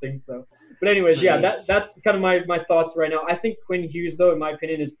something. So but anyways, that's kind of my thoughts right now. I think Quinn Hughes, though, in my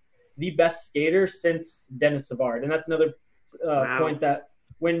opinion, is the best skater since Dennis Savard. And that's another point that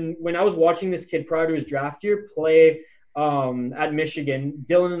when I was watching this kid prior to his draft year play at Michigan,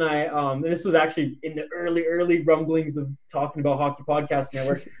 Dylan and I, and this was actually in the early rumblings of talking about Hockey Podcast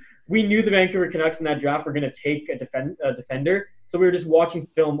Network, we knew the Vancouver Canucks in that draft were going to take a defender. So we were just watching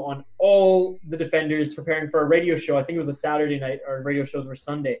film on all the defenders, preparing for a radio show. I think it was a Saturday night. Our radio shows were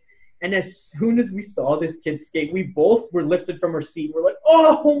Sunday. And as soon as we saw this kid skate, we both were lifted from our seat. We're like,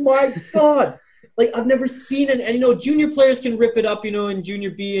 oh my God. Like, I've never seen it. And, junior players can rip it up, in junior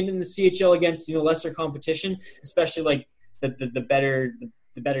B and in the CHL against, lesser competition, especially like the better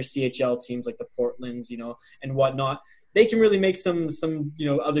CHL teams like the Portlands, and whatnot. They can really make some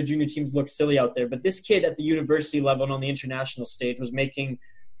other junior teams look silly out there. But this kid at the university level and on the international stage was making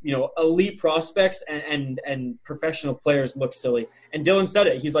elite prospects and professional players look silly. And Dylan said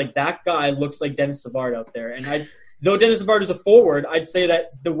it. He's like, that guy looks like Dennis Savard out there. And though Dennis Savard is a forward, I'd say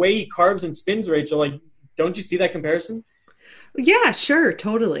that the way he carves and spins, Rachel, like, don't you see that comparison? Yeah, sure.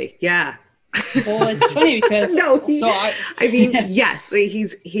 Totally. Yeah. Well, it's funny because yes,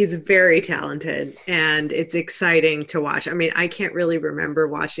 he's very talented and it's exciting to watch. I mean, I can't really remember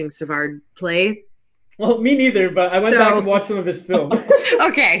watching Savard play. Well, me neither, but I went back and watched some of his film.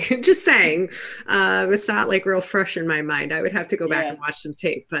 Okay, just saying. It's not like real fresh in my mind. I would have to go back and watch some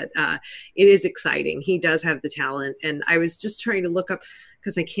tape, but it is exciting. He does have the talent. And I was just trying to look up,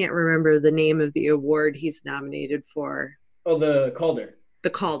 because I can't remember the name of the award he's nominated for. Oh, the Calder.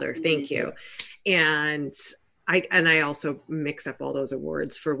 The Calder, thank you. And I also mix up all those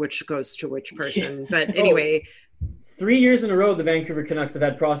awards for which goes to which person. But anyway... 3 years in a row, the Vancouver Canucks have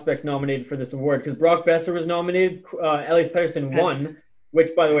had prospects nominated for this award because Brock Besser was nominated, Elias Pettersson won,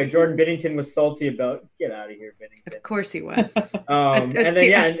 which, by the way, Jordan Binnington was salty about. Get out of here, Binnington. Of course he was.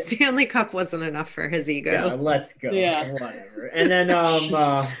 A Stanley Cup wasn't enough for his ego. Yeah, let's go. Yeah. Whatever. And then,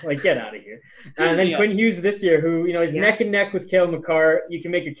 get out of here. And then Quinn Hughes this year, who, is neck and neck with Cale Makar. You can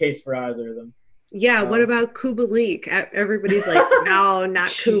make a case for either of them. Yeah, what about Kubalik? Everybody's like, no, not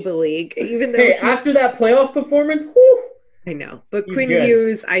Kubalik. Even though after that playoff performance, whew, I know. But Quinn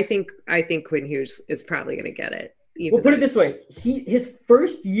Hughes, I think Quinn Hughes is probably going to get it. Well, put it this way. His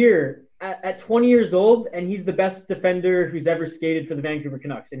first year at 20 years old, and he's the best defender who's ever skated for the Vancouver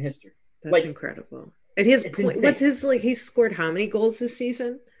Canucks in history. That's incredible. And he scored how many goals this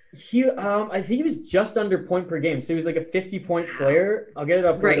season? I think he was just under point per game. So he was like a 50-point player. I'll get it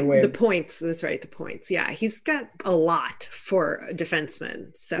up right away. The points. That's right. The points. Yeah. He's got a lot for a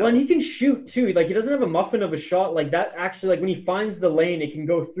defenseman. So. Well, and he can shoot too. Like, he doesn't have a muffin of a shot like that. Actually, like when he finds the lane, it can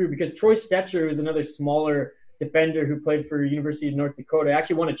go through, because Troy Stetcher, who's another smaller defender who played for University of North Dakota,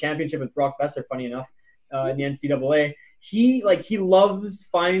 actually won a championship with Brock Besser, funny enough, in the NCAA. He loves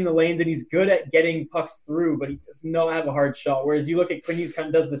finding the lanes and he's good at getting pucks through, but he does not have a hard shot. Whereas you look at Quinn Hughes, kind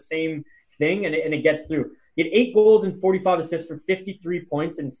of does the same thing and it gets through. He had 8 goals and 45 assists for 53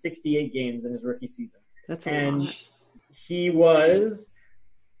 points in 68 games in his rookie season. That's a lot. He was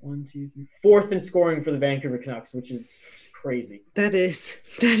 4th in scoring for the Vancouver Canucks, which is crazy. That is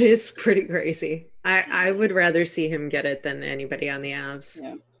pretty crazy. I would rather see him get it than anybody on the Avs.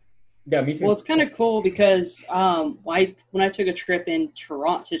 Yeah. Yeah, me too. Well, it's kind of cool because when I took a trip to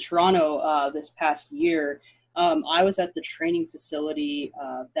Toronto this past year, I was at the training facility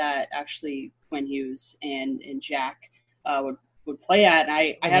that actually Quinn Hughes and Jack would play at.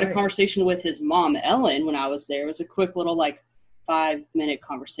 And I had a conversation with his mom, Ellen, when I was there. It was a quick little 5-minute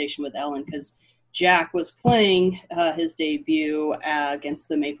conversation with Ellen because Jack was playing his debut against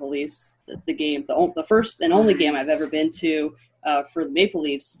the Maple Leafs, the first and only game I've ever been to for the Maple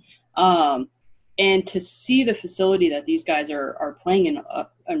Leafs. And to see the facility that these guys are playing in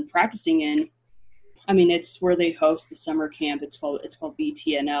and practicing in, I mean, it's where they host the summer camp. It's called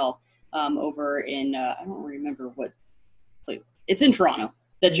BTNL over in I don't remember what place. It's in Toronto,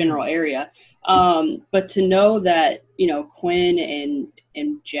 that general area. But to know that, you know, Quinn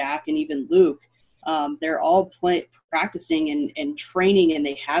and Jack and even Luke, they're all practicing and training, and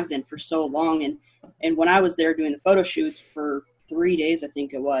they have been for so long. And when I was there doing the photo shoots for 3 days, I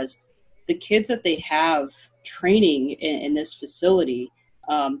think it was, the kids that they have training in this facility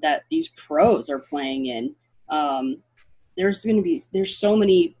that these pros are playing in, there's so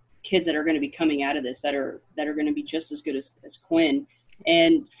many kids that are going to be coming out of this that are going to be just as good as Quinn.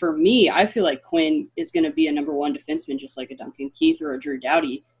 And for me, I feel like Quinn is going to be a number one defenseman, just like a Duncan Keith or a Drew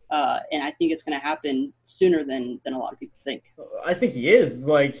Doughty. And I think it's going to happen sooner than a lot of people think. I think he is.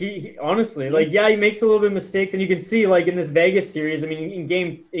 Like, he honestly, like, yeah, he makes a little bit of mistakes, and you can see, like, in this Vegas series, I mean,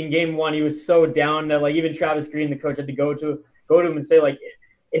 in game one, he was so down that, like, even Travis Green, the coach, had to go to him and say, like,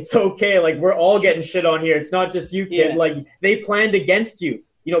 it's okay. Like, we're all getting shit on here. It's not just you, kid. Yeah. Like, they planned against you.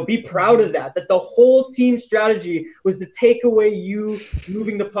 You know, be proud of that the whole team strategy was to take away you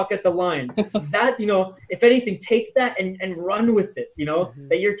moving the puck at the line. That, you know, if anything, take that and run with it, you know,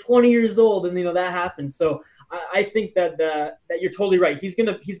 that you're 20 years old and, you know, that happens. So I think that you're totally right. He's going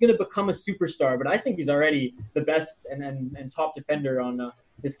to become a superstar, but I think he's already the best and top defender on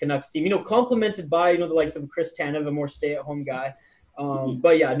this Canucks team, you know, complemented by, you know, the likes of Chris Tanev, a more stay-at-home guy.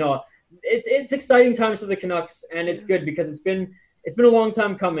 But yeah, no, it's exciting times for the Canucks, and it's good because it's been a long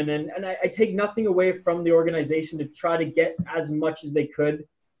time coming, and I take nothing away from the organization to try to get as much as they could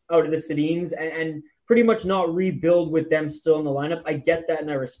out of the Sedins and pretty much not rebuild with them still in the lineup. I get that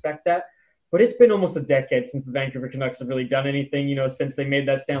and I respect that, but it's been almost a decade since the Vancouver Canucks have really done anything, you know, since they made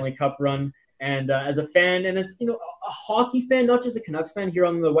that Stanley Cup run. And as a fan and as, you know, a hockey fan, not just a Canucks fan here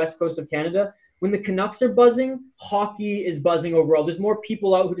on the west coast of Canada, when the Canucks are buzzing, hockey is buzzing overall. There's more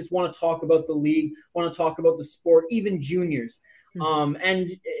people out who just want to talk about the league, want to talk about the sport, even juniors.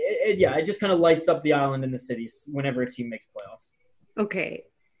 And it just kind of lights up the island and the cities whenever a team makes playoffs. Okay.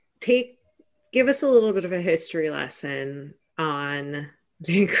 Give us a little bit of a history lesson on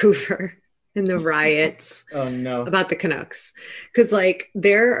Vancouver and the riots. Oh no. About the Canucks. Cause like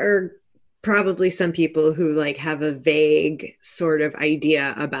there are probably some people who like have a vague sort of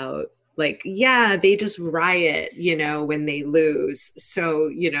idea about like, yeah, they just riot, you know, when they lose. So,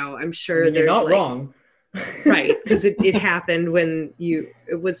 you know, I'm sure you're not wrong. Right, because it happened when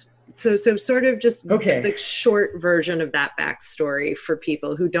it was so sort of just the short version of that backstory for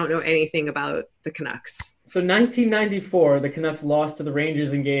people who don't know anything about the Canucks. So 1994, the Canucks lost to the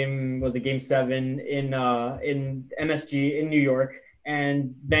Rangers in game 7 in MSG in New York,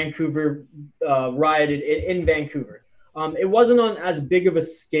 and Vancouver rioted in Vancouver. It wasn't on as big of a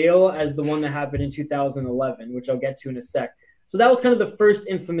scale as the one that happened in 2011, which I'll get to in a sec. So that was kind of the first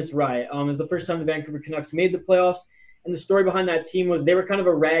infamous riot. It was the first time the Vancouver Canucks made the playoffs. And the story behind that team was they were kind of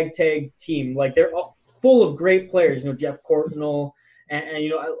a ragtag team. Like, they're full of great players. You know, Jeff Courtnall. And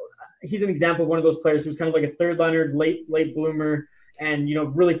you know, he's an example of one of those players who's kind of like a third-liner, late bloomer, and, you know,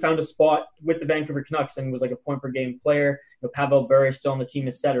 really found a spot with the Vancouver Canucks and was like a point-per-game player. You know, Pavel Bure still on the team,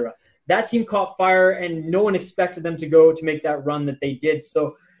 etc. That team caught fire, and no one expected them to go to make that run that they did.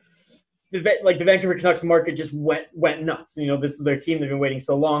 So, the Vancouver Canucks market just went nuts. You know, this is their team they've been waiting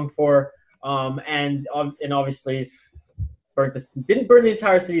so long for, and obviously didn't burn the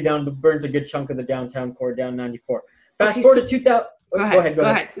entire city down, but burnt a good chunk of the downtown core down 94. Fast forward to 2000. Go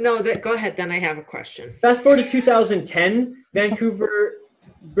ahead. No, go ahead. Then I have a question. Fast forward to 2010, Vancouver,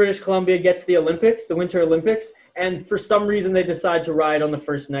 British Columbia gets the Olympics, the Winter Olympics, and for some reason they decide to riot on the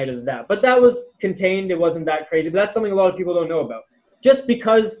first night of that. But that was contained. It wasn't that crazy. But that's something a lot of people don't know about. Just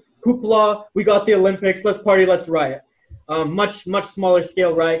because hoopla, we got the Olympics, let's party, let's riot. Much smaller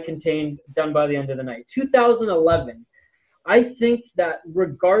scale riot contained, done by the end of the night. 2011, I think that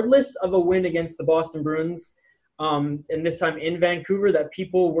regardless of a win against the Boston Bruins, and this time in Vancouver, that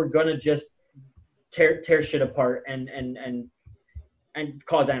people were gonna just tear shit apart and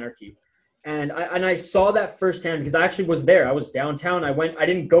cause anarchy. And I saw that firsthand because I actually was there. I was downtown. I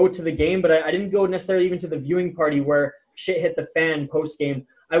didn't go to the game, but I didn't go necessarily even to the viewing party where shit hit the fan post game.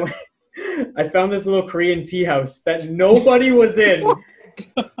 I found this little Korean tea house that nobody was in.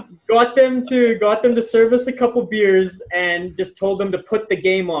 Got them to serve us a couple beers and just told them to put the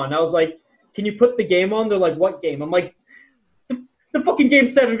game on. I was like, "Can you put the game on?" They're like, "What game?" I'm like, the fucking Game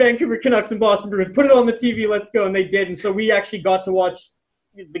 7, Vancouver Canucks and Boston Bruins. Put it on the TV, let's go. And they did. And so we actually got to watch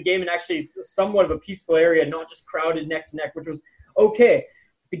the game in actually somewhat of a peaceful area, not just crowded neck to neck, which was okay.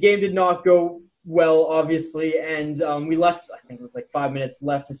 The game did not go well, obviously, and we left, I think it was like 5 minutes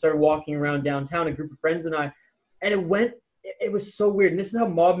left, and started walking around downtown, a group of friends and I, and it was so weird. And this is how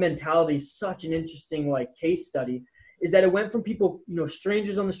mob mentality is such an interesting like case study, is that it went from people,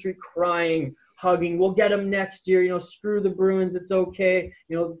 strangers on the street crying, hugging, we'll get them next year, screw the Bruins, it's okay.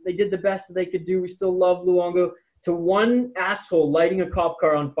 They did the best that they could do. We still love Luongo, to one asshole lighting a cop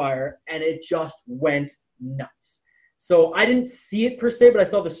car on fire, and it just went nuts. So I didn't see it per se, but I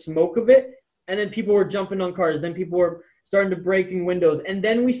saw the smoke of it. And then people were jumping on cars. Then people were starting to breaking windows. And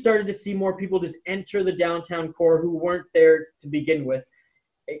then we started to see more people just enter the downtown core who weren't there to begin with.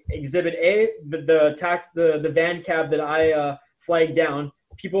 Exhibit A, the van cab that I flagged down,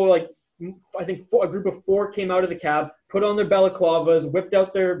 people like, I think a group of 4 came out of the cab, put on their balaclavas, whipped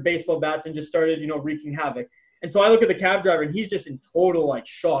out their baseball bats, and just started, wreaking havoc. And so I look at the cab driver, and he's just in total like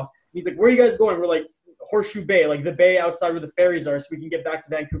shock. He's like, "Where are you guys going?" We're like, "Horseshoe Bay, like the bay outside where the ferries are, so we can get back to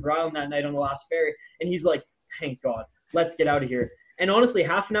Vancouver Island that night on the last ferry." And he's like, "Thank God, let's get out of here." And honestly,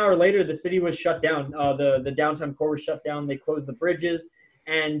 half an hour later, the city was shut down. The downtown core was shut down. They closed the bridges,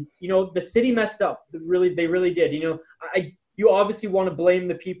 and the city messed up. They really did. You obviously want to blame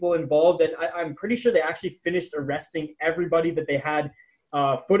the people involved, and I'm pretty sure they actually finished arresting everybody that they had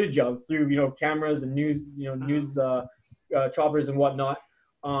footage of through cameras and news choppers and whatnot.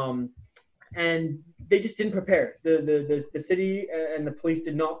 And they just didn't prepare. The city and the police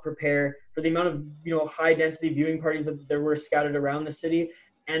did not prepare for the amount of high density viewing parties that there were scattered around the city,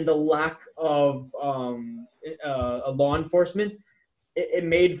 and the lack of law enforcement. It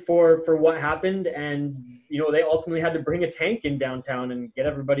made for what happened, and they ultimately had to bring a tank in downtown and get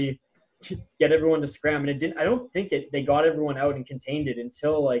everyone to scram. And it didn't. I don't think they got everyone out and contained it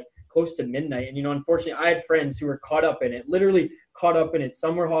until like close to midnight. And unfortunately, I had friends who were caught up in it. Literally caught up in it.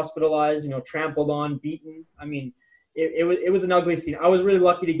 Some were hospitalized. Trampled on, beaten. I mean, it was an ugly scene. I was really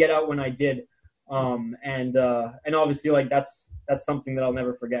lucky to get out when I did. And obviously, like that's something that I'll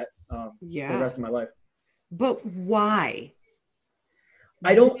never forget. For the rest of my life. But why?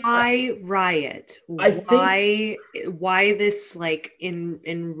 Why riot? Why this like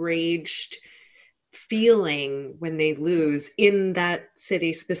enraged feeling when they lose in that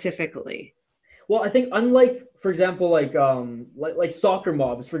city specifically? Well, I think unlike, for example, like soccer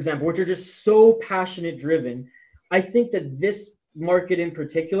mobs, for example, which are just so passionate driven, I think that this market in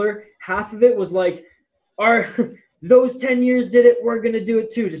particular, half of it was like, those 10 years did it, we're going to do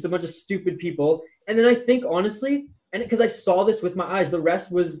it too. Just a bunch of stupid people. And then I think honestly, and because I saw this with my eyes, the rest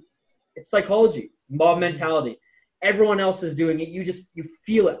it's psychology, mob mentality. Everyone else is doing it. You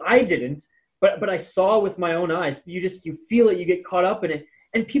feel it. I didn't, but I saw with my own eyes. You feel it. You get caught up in it.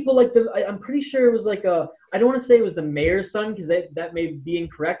 And people like I'm pretty sure it was like I don't want to say it was the mayor's son, because that may be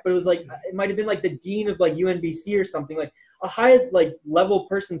incorrect, but it was like, it might've been like the dean of like UNBC or something, like a high like level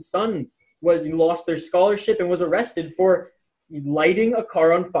person's son lost their scholarship and was arrested for lighting a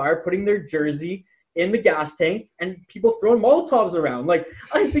car on fire, putting their jersey in the gas tank, and people throwing Molotovs around. Like,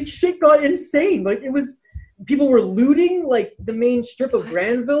 I think shit got insane. Like, people were looting, like the main strip of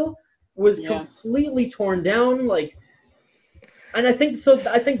Granville was completely torn down. Like, and I think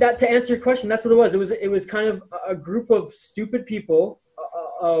that, to answer your question, that's what it was. It was kind of a group of stupid people,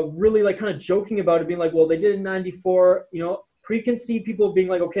 really like kind of joking about it, being like, well, they did it in 94, preconceived people being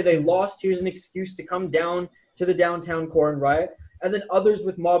like, okay, they lost, here's an excuse to come down to the downtown core and riot. And then others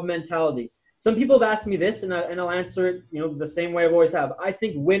with mob mentality. Some people have asked me this, and I'll answer it, the same way I've always have. I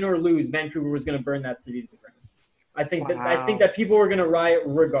think win or lose, Vancouver was going to burn that city to the ground. I think that people were going to riot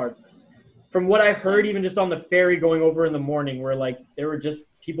regardless. From what I heard, even just on the ferry going over in the morning, where like there were just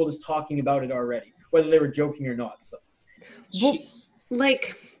people just talking about it already, whether they were joking or not. So, well,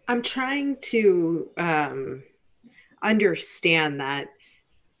 like I'm trying to understand that.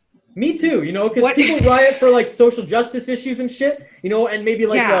 Me too, because people riot for like social justice issues and shit, and maybe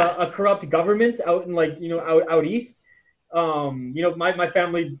like a corrupt government out in like, out east. My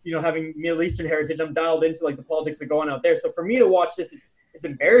family, having Middle Eastern heritage, I'm dialed into like the politics that go on out there. So for me to watch this, it's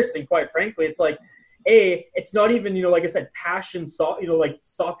embarrassing, quite frankly. It's like, it's not even, like I said, like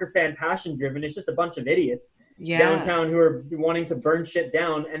soccer fan passion driven. It's just a bunch of idiots downtown who are wanting to burn shit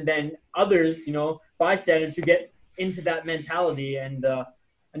down, and then others, bystanders who get into that mentality, and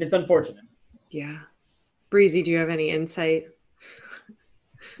it's unfortunate. Yeah. Breezy, do you have any insight?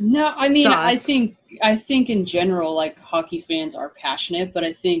 No, I mean, Thoughts? I think in general, like, hockey fans are passionate, but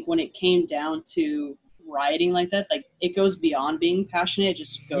I think when it came down to rioting like that, like, it goes beyond being passionate. It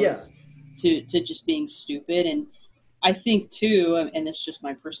just goes to just being stupid. And I think too, and it's just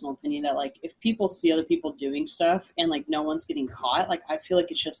my personal opinion, that like, if people see other people doing stuff and like no one's getting caught, like, I feel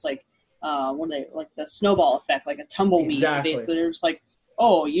like it's just like, what are they, like the snowball effect, like a tumbleweed. Exactly. Basically, they're just like,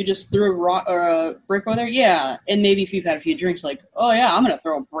 oh, you just threw a rock or a brick over there? Yeah. And maybe if you've had a few drinks, like, oh yeah, I'm going to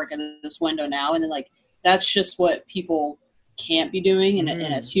throw a brick in this window now. And then like, that's just what people can't be doing. And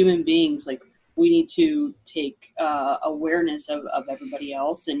as human beings, like, we need to take awareness of everybody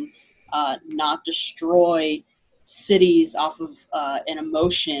else and not destroy cities off of an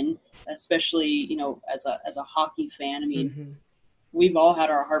emotion, especially, you know, as a hockey fan. I mean, we've all had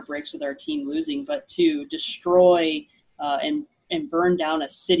our heartbreaks with our team losing, but to destroy and burn down a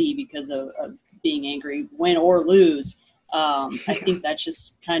city because of being angry, win or lose, I think that's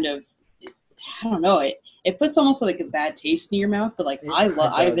just kind of, I don't know, it puts almost like a bad taste in your mouth. But like,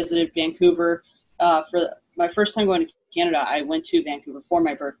 I visited Vancouver for my first time going to Canada. I went to Vancouver for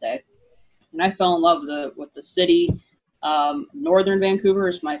my birthday, and I fell in love with the city. Northern Vancouver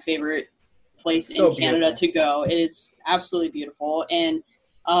is my favorite place in Canada to go. It is absolutely beautiful, and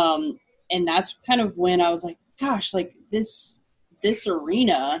that's kind of when I was like, gosh, like this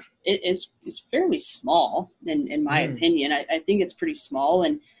arena is fairly small in my opinion. I think it's pretty small,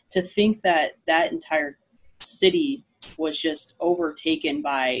 and to think that entire city was just overtaken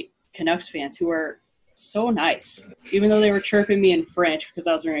by Canucks fans who are so nice, even though they were chirping me in French because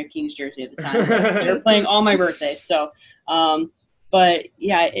I was wearing a Kings jersey at the time. They were playing on my birthday. So, but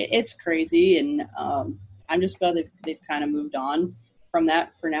yeah, it's crazy. And I'm just glad they've kind of moved on from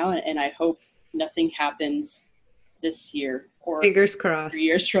that for now. And I hope nothing happens this year or fingers crossed 3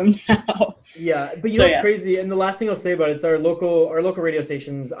 years from now. Yeah. But you know what's crazy? And the last thing I'll say about it's our local radio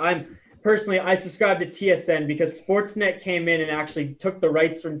stations. I subscribe to TSN because Sportsnet came in and actually took the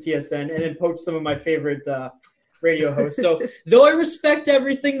rights from TSN and then poached some of my favorite radio hosts. So though I respect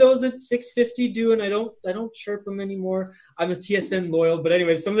everything those at 650 do, and I don't chirp them anymore, I'm a TSN loyal. But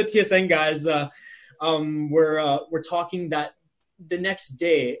anyways, some of the TSN guys were talking that the next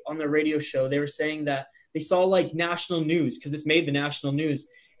day on the radio show, they were saying that they saw like national news, because this made the national news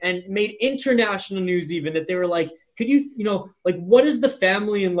and made international news even, that they were like, could you know, like, what is the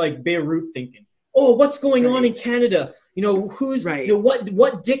family in like Beirut thinking? Oh, what's going on in Canada? You know, who's, you know,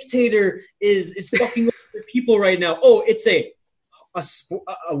 what dictator is fucking over people right now? Oh, it's a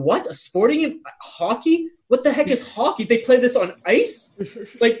sporting hockey? What the heck is hockey? They play this on ice?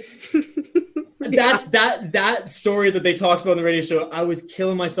 Like, that's that story that they talked about on the radio show. I was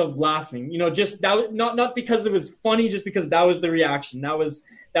killing myself laughing. You know, just that, not because it was funny, just because that was the reaction. That was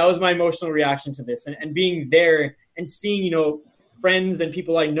my emotional reaction to this, and being there and seeing, you know, friends and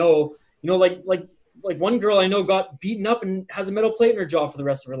people I know, you know, like one girl I know got beaten up and has a metal plate in her jaw for the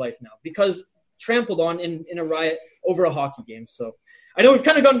rest of her life now because trampled on in a riot over a hockey game. So I know we've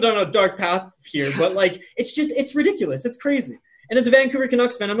kind of gone down a dark path here, but like, it's ridiculous. It's crazy. And as a Vancouver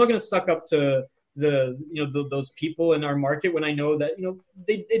Canucks fan, I'm not going to suck up to those people in our market when I know that, you know,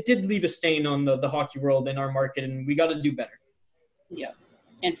 it did leave a stain on the hockey world in our market, and we got to do better. Yeah.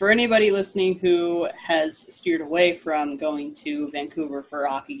 And for anybody listening who has steered away from going to Vancouver for a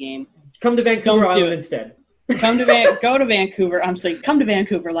hockey game, come to Vancouver Island instead. Go to Vancouver. I'm saying come to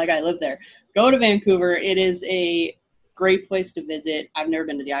Vancouver like I live there. Go to Vancouver. It is a great place to visit. I've never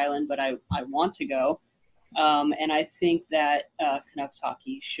been to the island, but I want to go. And I think that Canucks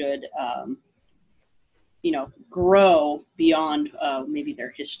hockey should, you know, grow beyond maybe their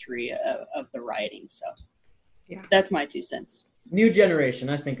history of the rioting. So yeah, that's my 2 cents. New generation,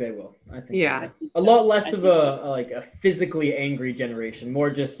 I think they will. I think a lot less of a physically angry generation, more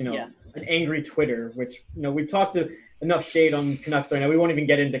just, you know, an angry Twitter, which, you know, we've talked enough shade on Canucks right now. We won't even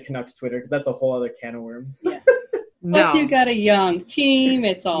get into Canucks Twitter because that's a whole other can of worms. Yeah. Plus, you got a young team.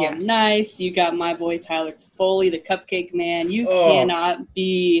 It's all nice. You got my boy Tyler Toffoli, the Cupcake Man. You cannot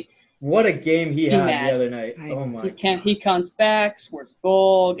be. What a game he had the other night. Oh my! He comes back, scores a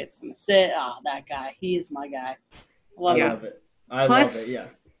goal, gets some assist. Oh, that guy. He is my guy. Love it. I love it. Yeah.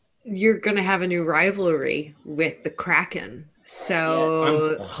 You're going to have a new rivalry with the Kraken.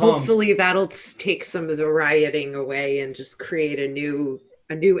 So hopefully that'll take some of the rioting away and just create a new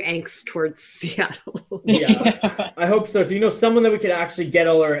angst towards Seattle. Yeah, I hope so. So, you know, someone that we could actually get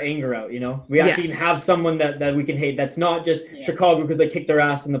all our anger out, you know? We actually can have someone that we can hate. That's not just Chicago because they kicked our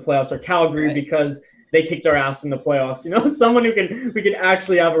ass in the playoffs, or Calgary because they kicked our ass in the playoffs. You know, someone we can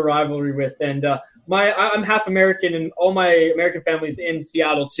actually have a rivalry with. And I'm half American, and all my American family's in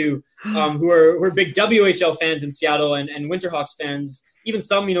Seattle too, who are big WHL fans in Seattle and Winterhawks fans. Even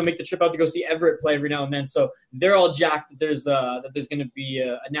some, you know, make the trip out to go see Everett play every now and then. So they're all jacked that there's going to be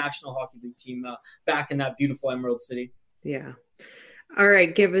a National Hockey League team back in that beautiful Emerald City. Yeah. All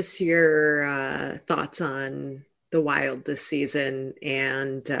right. Give us your thoughts on the Wild this season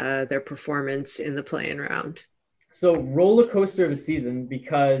and their performance in the play-in round. So roller coaster of a season,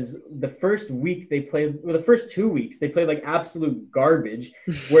 because the first 2 weeks they played like absolute garbage,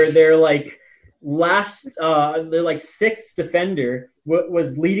 where they're like they're like sixth defender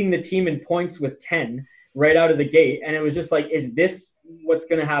was leading the team in points with 10. right out of the gate. And it was just like, is this what's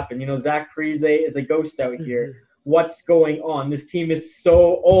going to happen? You know, Zach Parise is a ghost out here. What's going on? This team is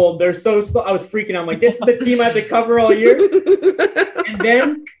so old. They're so slow. I was freaking out. I'm like, this is the team I have to cover all year. And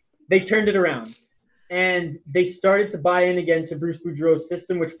then they turned it around. And they started to buy in again to Bruce Boudreau's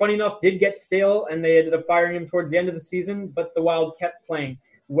system, which, funny enough, did get stale, and they ended up firing him towards the end of the season, but the Wild kept playing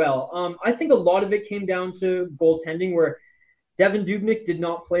well. I think a lot of it came down to goaltending, where Devan Dubnyk did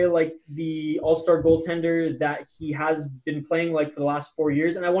not play like the all-star goaltender that he has been playing like for the last 4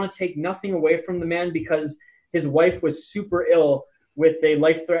 years. And I want to take nothing away from the man because his wife was super ill with a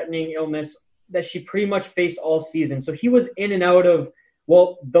life-threatening illness that she pretty much faced all season. So he was in and out of,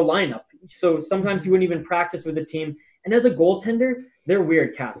 well, the lineup. So sometimes he wouldn't even practice with the team. And as a goaltender, they're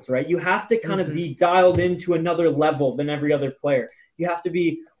weird cats, right? You have to kind of be dialed into another level than every other player. You have to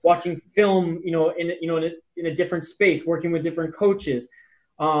be watching film, in a different space, working with different coaches.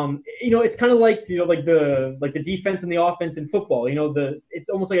 It's kind of like, like the defense and the offense in football. It's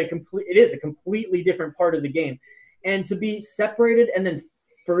almost like it is a completely different part of the game. And to be separated and then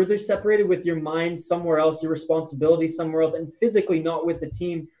further separated with your mind somewhere else, your responsibility somewhere else, and physically not with the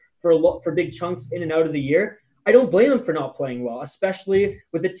team for big chunks in and out of the year, I don't blame him for not playing well, especially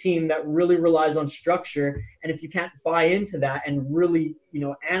with a team that really relies on structure. And if you can't buy into that and really,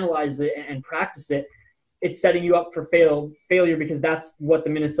 analyze it and practice it, it's setting you up for failure, because that's what the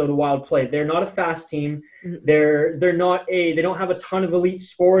Minnesota Wild play. They're not a fast team. They don't have a ton of elite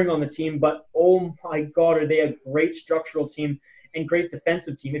scoring on the team, but oh my God, are they a great structural team and great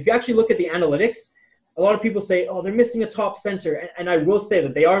defensive team. If you actually look at the analytics, a lot of people say, oh, they're missing a top center. And I will say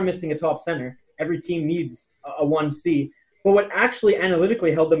that they are missing a top center. Every team needs a 1C. But what actually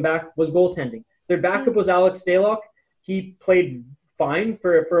analytically held them back was goaltending. Their backup was Alex Stalock. He played fine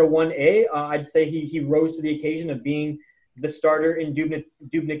for a 1A. I'd say he rose to the occasion of being the starter in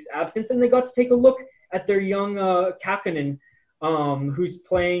Dubnyk's absence. And they got to take a look at their young Kakkonen, who's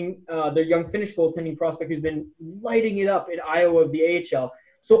playing their young Finnish goaltending prospect who's been lighting it up in Iowa of the AHL.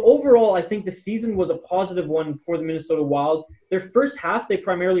 So overall, I think the season was a positive one for the Minnesota Wild. Their first half, they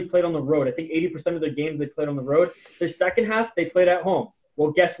primarily played on the road. I think 80% of their games they played on the road. Their second half, they played at home.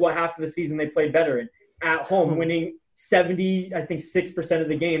 Well, guess what half of the season they played better in? At home, winning 6% of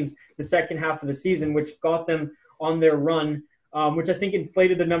the games the second half of the season, which got them on their run, which I think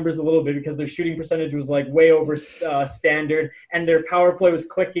inflated the numbers a little bit because their shooting percentage was like way over standard, and their power play was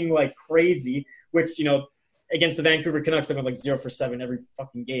clicking like crazy, which, against the Vancouver Canucks, they went like 0 for 7 every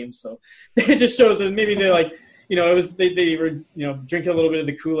fucking game. So it just shows that maybe they they were drinking a little bit of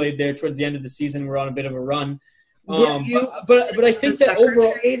the Kool-Aid there towards the end of the season. We're on a bit of a run. But I think that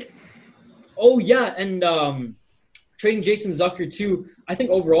overall trade? Oh yeah, and trading Jason Zucker too. I think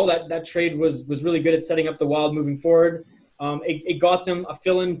overall that trade was really good at setting up the Wild moving forward. It got them a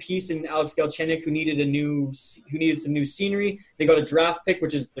fill-in piece in Alex Galchenyuk, who needed some new scenery. They got a draft pick,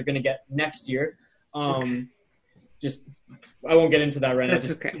 which is they're going to get next year. Okay. I won't get into that right now.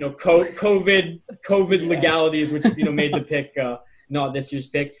 Just okay. COVID legalities, which made the pick not this year's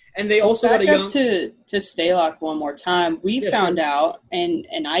pick. And they also got a young to Stalock one more time. We found out, and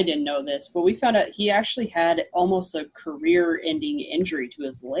I didn't know this, but we found out he actually had almost a career-ending injury to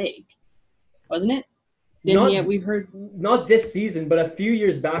his leg, wasn't it? We've heard not this season, but a few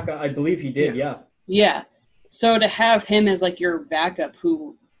years back, I believe he did. Yeah. So to have him as like your backup,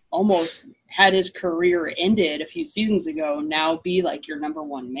 who almost had his career ended a few seasons ago, now be like your number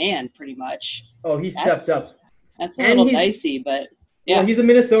one man pretty much. Oh, he stepped up. That's a little dicey, but yeah. Well, he's a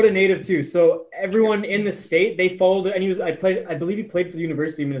Minnesota native too. So everyone in the state, they followed, and I believe he played for the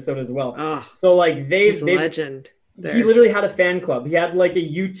University of Minnesota as well. Oh, so like they've legend. There. He literally had a fan club. He had like a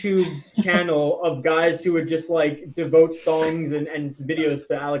YouTube channel of guys who would just like devote songs and videos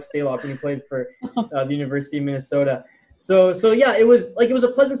to Alex Stalock when he played for the University of Minnesota. So yeah, it was a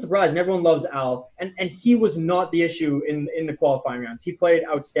pleasant surprise, and everyone loves Al. And he was not the issue in the qualifying rounds. He played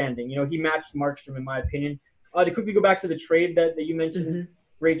outstanding. He matched Markstrom in my opinion. To quickly go back to the trade that you mentioned,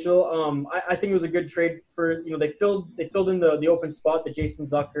 Rachel, I think it was a good trade for they filled in the open spot that Jason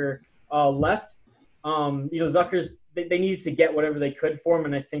Zucker left. Zucker's they needed to get whatever they could for him,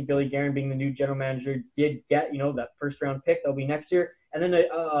 and I think Billy Guerin, being the new general manager, did get that first round pick that'll be next year, and then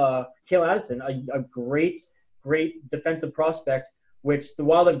Cale Addison, a great defensive prospect, which the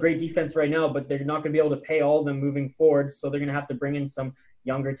Wild have great defense right now, but they're not going to be able to pay all of them moving forward, so they're going to have to bring in some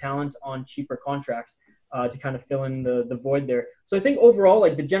younger talent on cheaper contracts to kind of fill in the void there. So I think overall,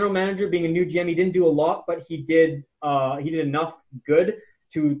 like the general manager being a new GM, he didn't do a lot, but he did enough good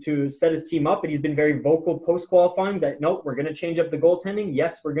to set his team up, and he's been very vocal post-qualifying that, nope, we're going to change up the goaltending.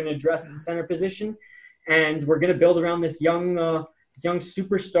 Yes, we're going to address the center position, and we're going to build around this young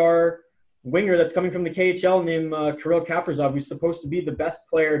superstar winger that's coming from the KHL named Kirill Kaprizov, who's supposed to be the best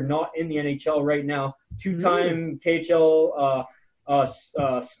player not in the NHL right now. Two-time KHL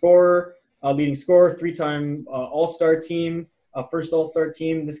scorer, leading scorer, three-time All-Star team, first All-Star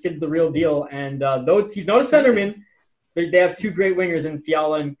team. This kid's the real deal. And though he's not a centerman, they have two great wingers in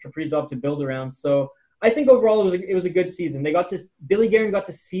Fiala and Kaprizov to build around. So I think overall it was a good season. Billy Guerin got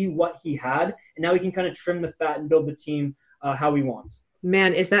to see what he had, and now he can kind of trim the fat and build the team how he wants.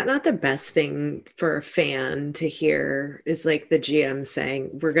 Man, is that not the best thing for a fan to hear? Is like the GM saying,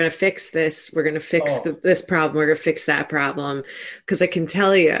 we're going to fix this. We're going to fix this problem. We're going to fix that problem. Because I can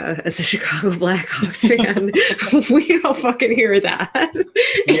tell you, as a Chicago Blackhawks fan, we don't fucking hear that.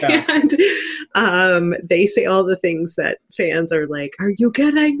 Yeah. And they say all the things that fans are like, are you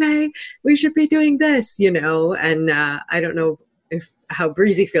kidding me? We should be doing this, you know? And I don't know how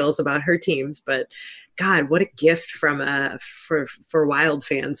Breezy feels about her teams, but God, what a gift for Wild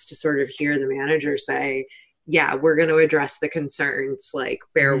fans to sort of hear the manager say, yeah, we're going to address the concerns, like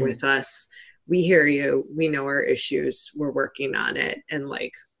bear with us. We hear you. We know our issues. We're working on it. And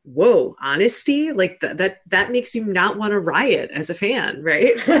like, whoa, honesty, like that makes you not want to riot as a fan,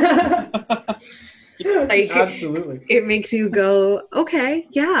 right? Like, absolutely. It makes you go, okay,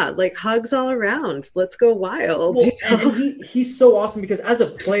 yeah, like hugs all around. Let's go wild. Well, you know? He's so awesome because as a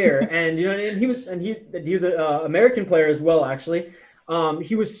player, and you know, and he was an American player as well. Actually,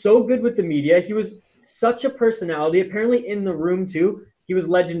 he was so good with the media. He was such a personality. Apparently, in the room too, he was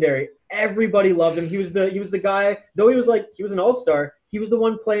legendary. Everybody loved him. He was the guy. Though he was an all-star. He was the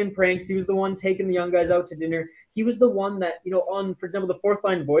one playing pranks. He was the one taking the young guys out to dinner. He was the one that, you know, on, for example, the fourth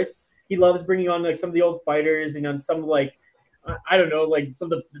line voice. He loves bringing on like some of the old fighters and on some like, I don't know, like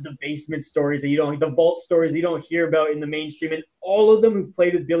some of the basement stories that the vault stories you don't hear about in the mainstream. And all of them who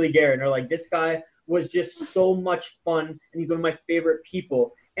played with Billy Guerin are like, this guy was just so much fun and he's one of my favorite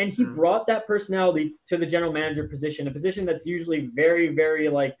people. And he brought that personality to the general manager position, a position that's usually very, very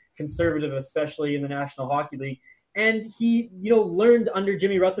like conservative, especially in the National Hockey League. And he, you know, learned under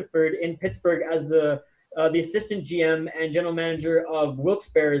Jimmy Rutherford in Pittsburgh as the assistant GM and general manager of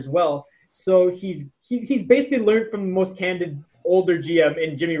Wilkes-Barre as well. So he's basically learned from the most candid older GM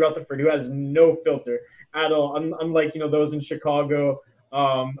in Jimmy Rutherford, who has no filter at all. Unlike, you know, those in Chicago,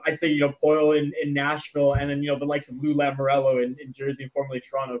 I'd say, you know, Boyle in Nashville, and then, you know, the likes of Lou Lamoriello in Jersey, formerly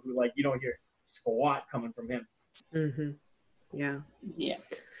Toronto, who like you don't hear squat coming from him. Mm-hmm. Yeah. Yeah.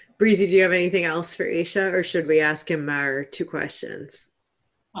 Breezy, do you have anything else for Aisha, or should we ask him our 2 questions?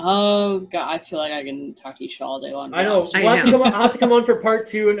 Oh God, I feel like I can talk to Isha all day long. I know. I'll have to come on for part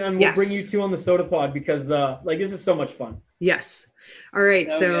 2, and we'll bring you 2 on the Soda Pod because like this is so much fun. Yes. All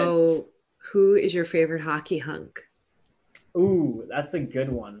right. So who is your favorite hockey hunk? Ooh, that's a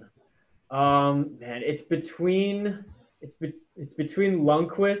good one. Man, it's between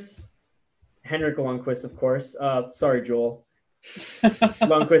Lundqvist, Henrik Lundqvist, of course. Sorry, Joel.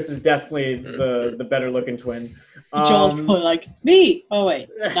 Lundqvist is definitely the better looking twin. Joel's probably like, me. Oh wait,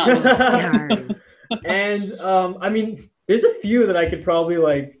 Darn. And I mean, there's a few that I could probably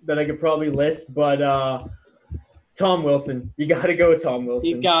list, but Tom Wilson, you got to go with Tom Wilson.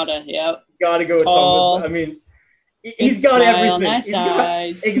 You gotta, yep. Got to go with Tom Wilson. I mean, he's got everything. Nice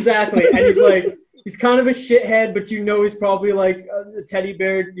eyes. Exactly, and he's kind of a shithead, but you know he's probably like a teddy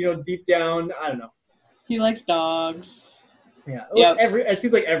bear, you know, deep down. I don't know. He likes dogs. Yeah, yep. It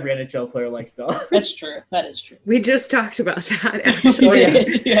seems like every NHL player likes dogs. That's true. That is true. We just talked about that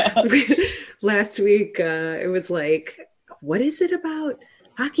actually. Yeah. Last week, it was like, what is it about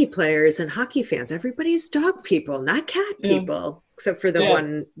hockey players and hockey fans? Everybody's dog people, not cat people, except for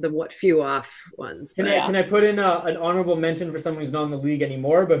the few off ones. Can I put in an honorable mention for someone who's not in the league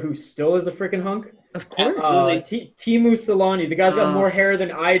anymore, but who still is a freaking hunk? Of course. Teemu Selanne. The guy's got more hair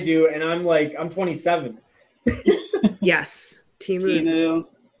than I do, and I'm 27. Yes, Teemu.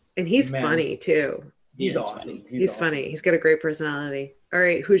 And he's funny too. He's awesome. He's funny. He's got a great personality. All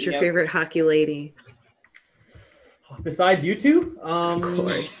right, who's your favorite hockey lady? Besides you two? Of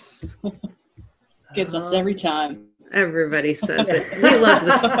course. Gets us every time. Everybody says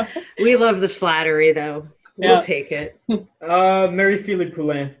it. We love the flattery though. We'll take it. Marie-Philippe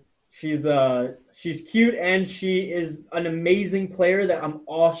Poulin. She's cute and she is an amazing player that I'm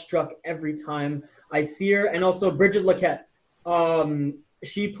awestruck every time I see her. And also Bridget Laquette.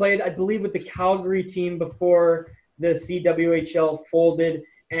 She played, I believe, with the Calgary team before the CWHL folded.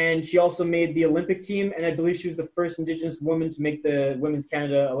 And she also made the Olympic team. And I believe she was the first Indigenous woman to make the Women's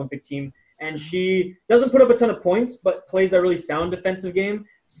Canada Olympic team. And she doesn't put up a ton of points, but plays a really sound defensive game.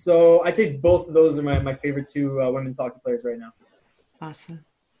 So I'd say both of those are my favorite 2 women's hockey players right now. Awesome.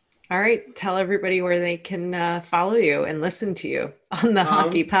 All right. Tell everybody where they can follow you and listen to you on the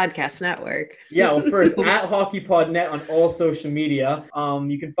Hockey Podcast Network. Yeah, well, first, at HockeyPodNet on all social media.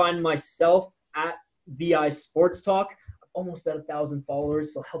 You can find myself at VI Sports Talk. Almost at 1,000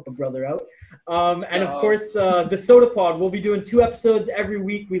 followers, so help a brother out. And of course, the Soda Pod. We'll be doing 2 episodes every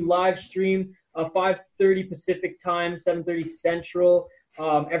week. We live stream 5:30 Pacific time, 7:30 Central,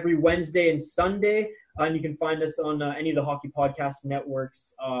 every Wednesday and Sunday. And you can find us on any of the Hockey Podcast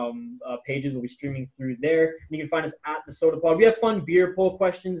Network's pages. We'll be streaming through there. And you can find us at the Soda Pod. We have fun beer poll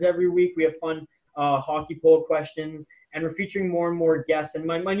questions every week. We have fun hockey poll questions. And we're featuring more and more guests. And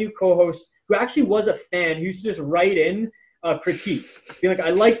my new co-host, who actually was a fan, who used to just write in critiques. Being like, I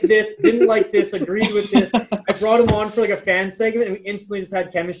liked this, didn't like this, agreed with this. I brought him on for like a fan segment, and we instantly just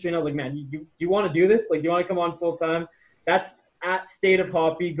had chemistry. And I was like, man, do you want to do this? Like, do you want to come on full time? That's at State of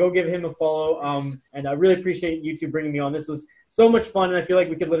Hoppy. Go give him a follow. And I really appreciate you two bringing me on. This was so much fun, and I feel like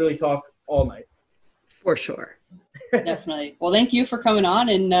we could literally talk all night. For sure. Definitely. Well, thank you for coming on,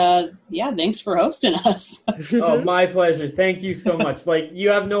 and thanks for hosting us. Oh, my pleasure. Thank you so much. Like, you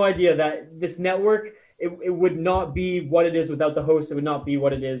have no idea that this network, it would not be what it is without the host. It would not be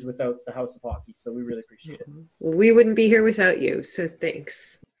what it is without the House of Hockey. So we really appreciate it. We wouldn't be here without you. So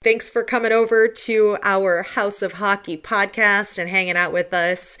thanks. Thanks for coming over to our House of Hockey podcast and hanging out with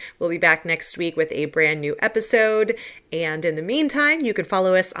us. We'll be back next week with a brand new episode. And in the meantime, you can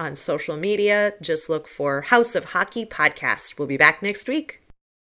follow us on social media. Just look for House of Hockey podcast. We'll be back next week.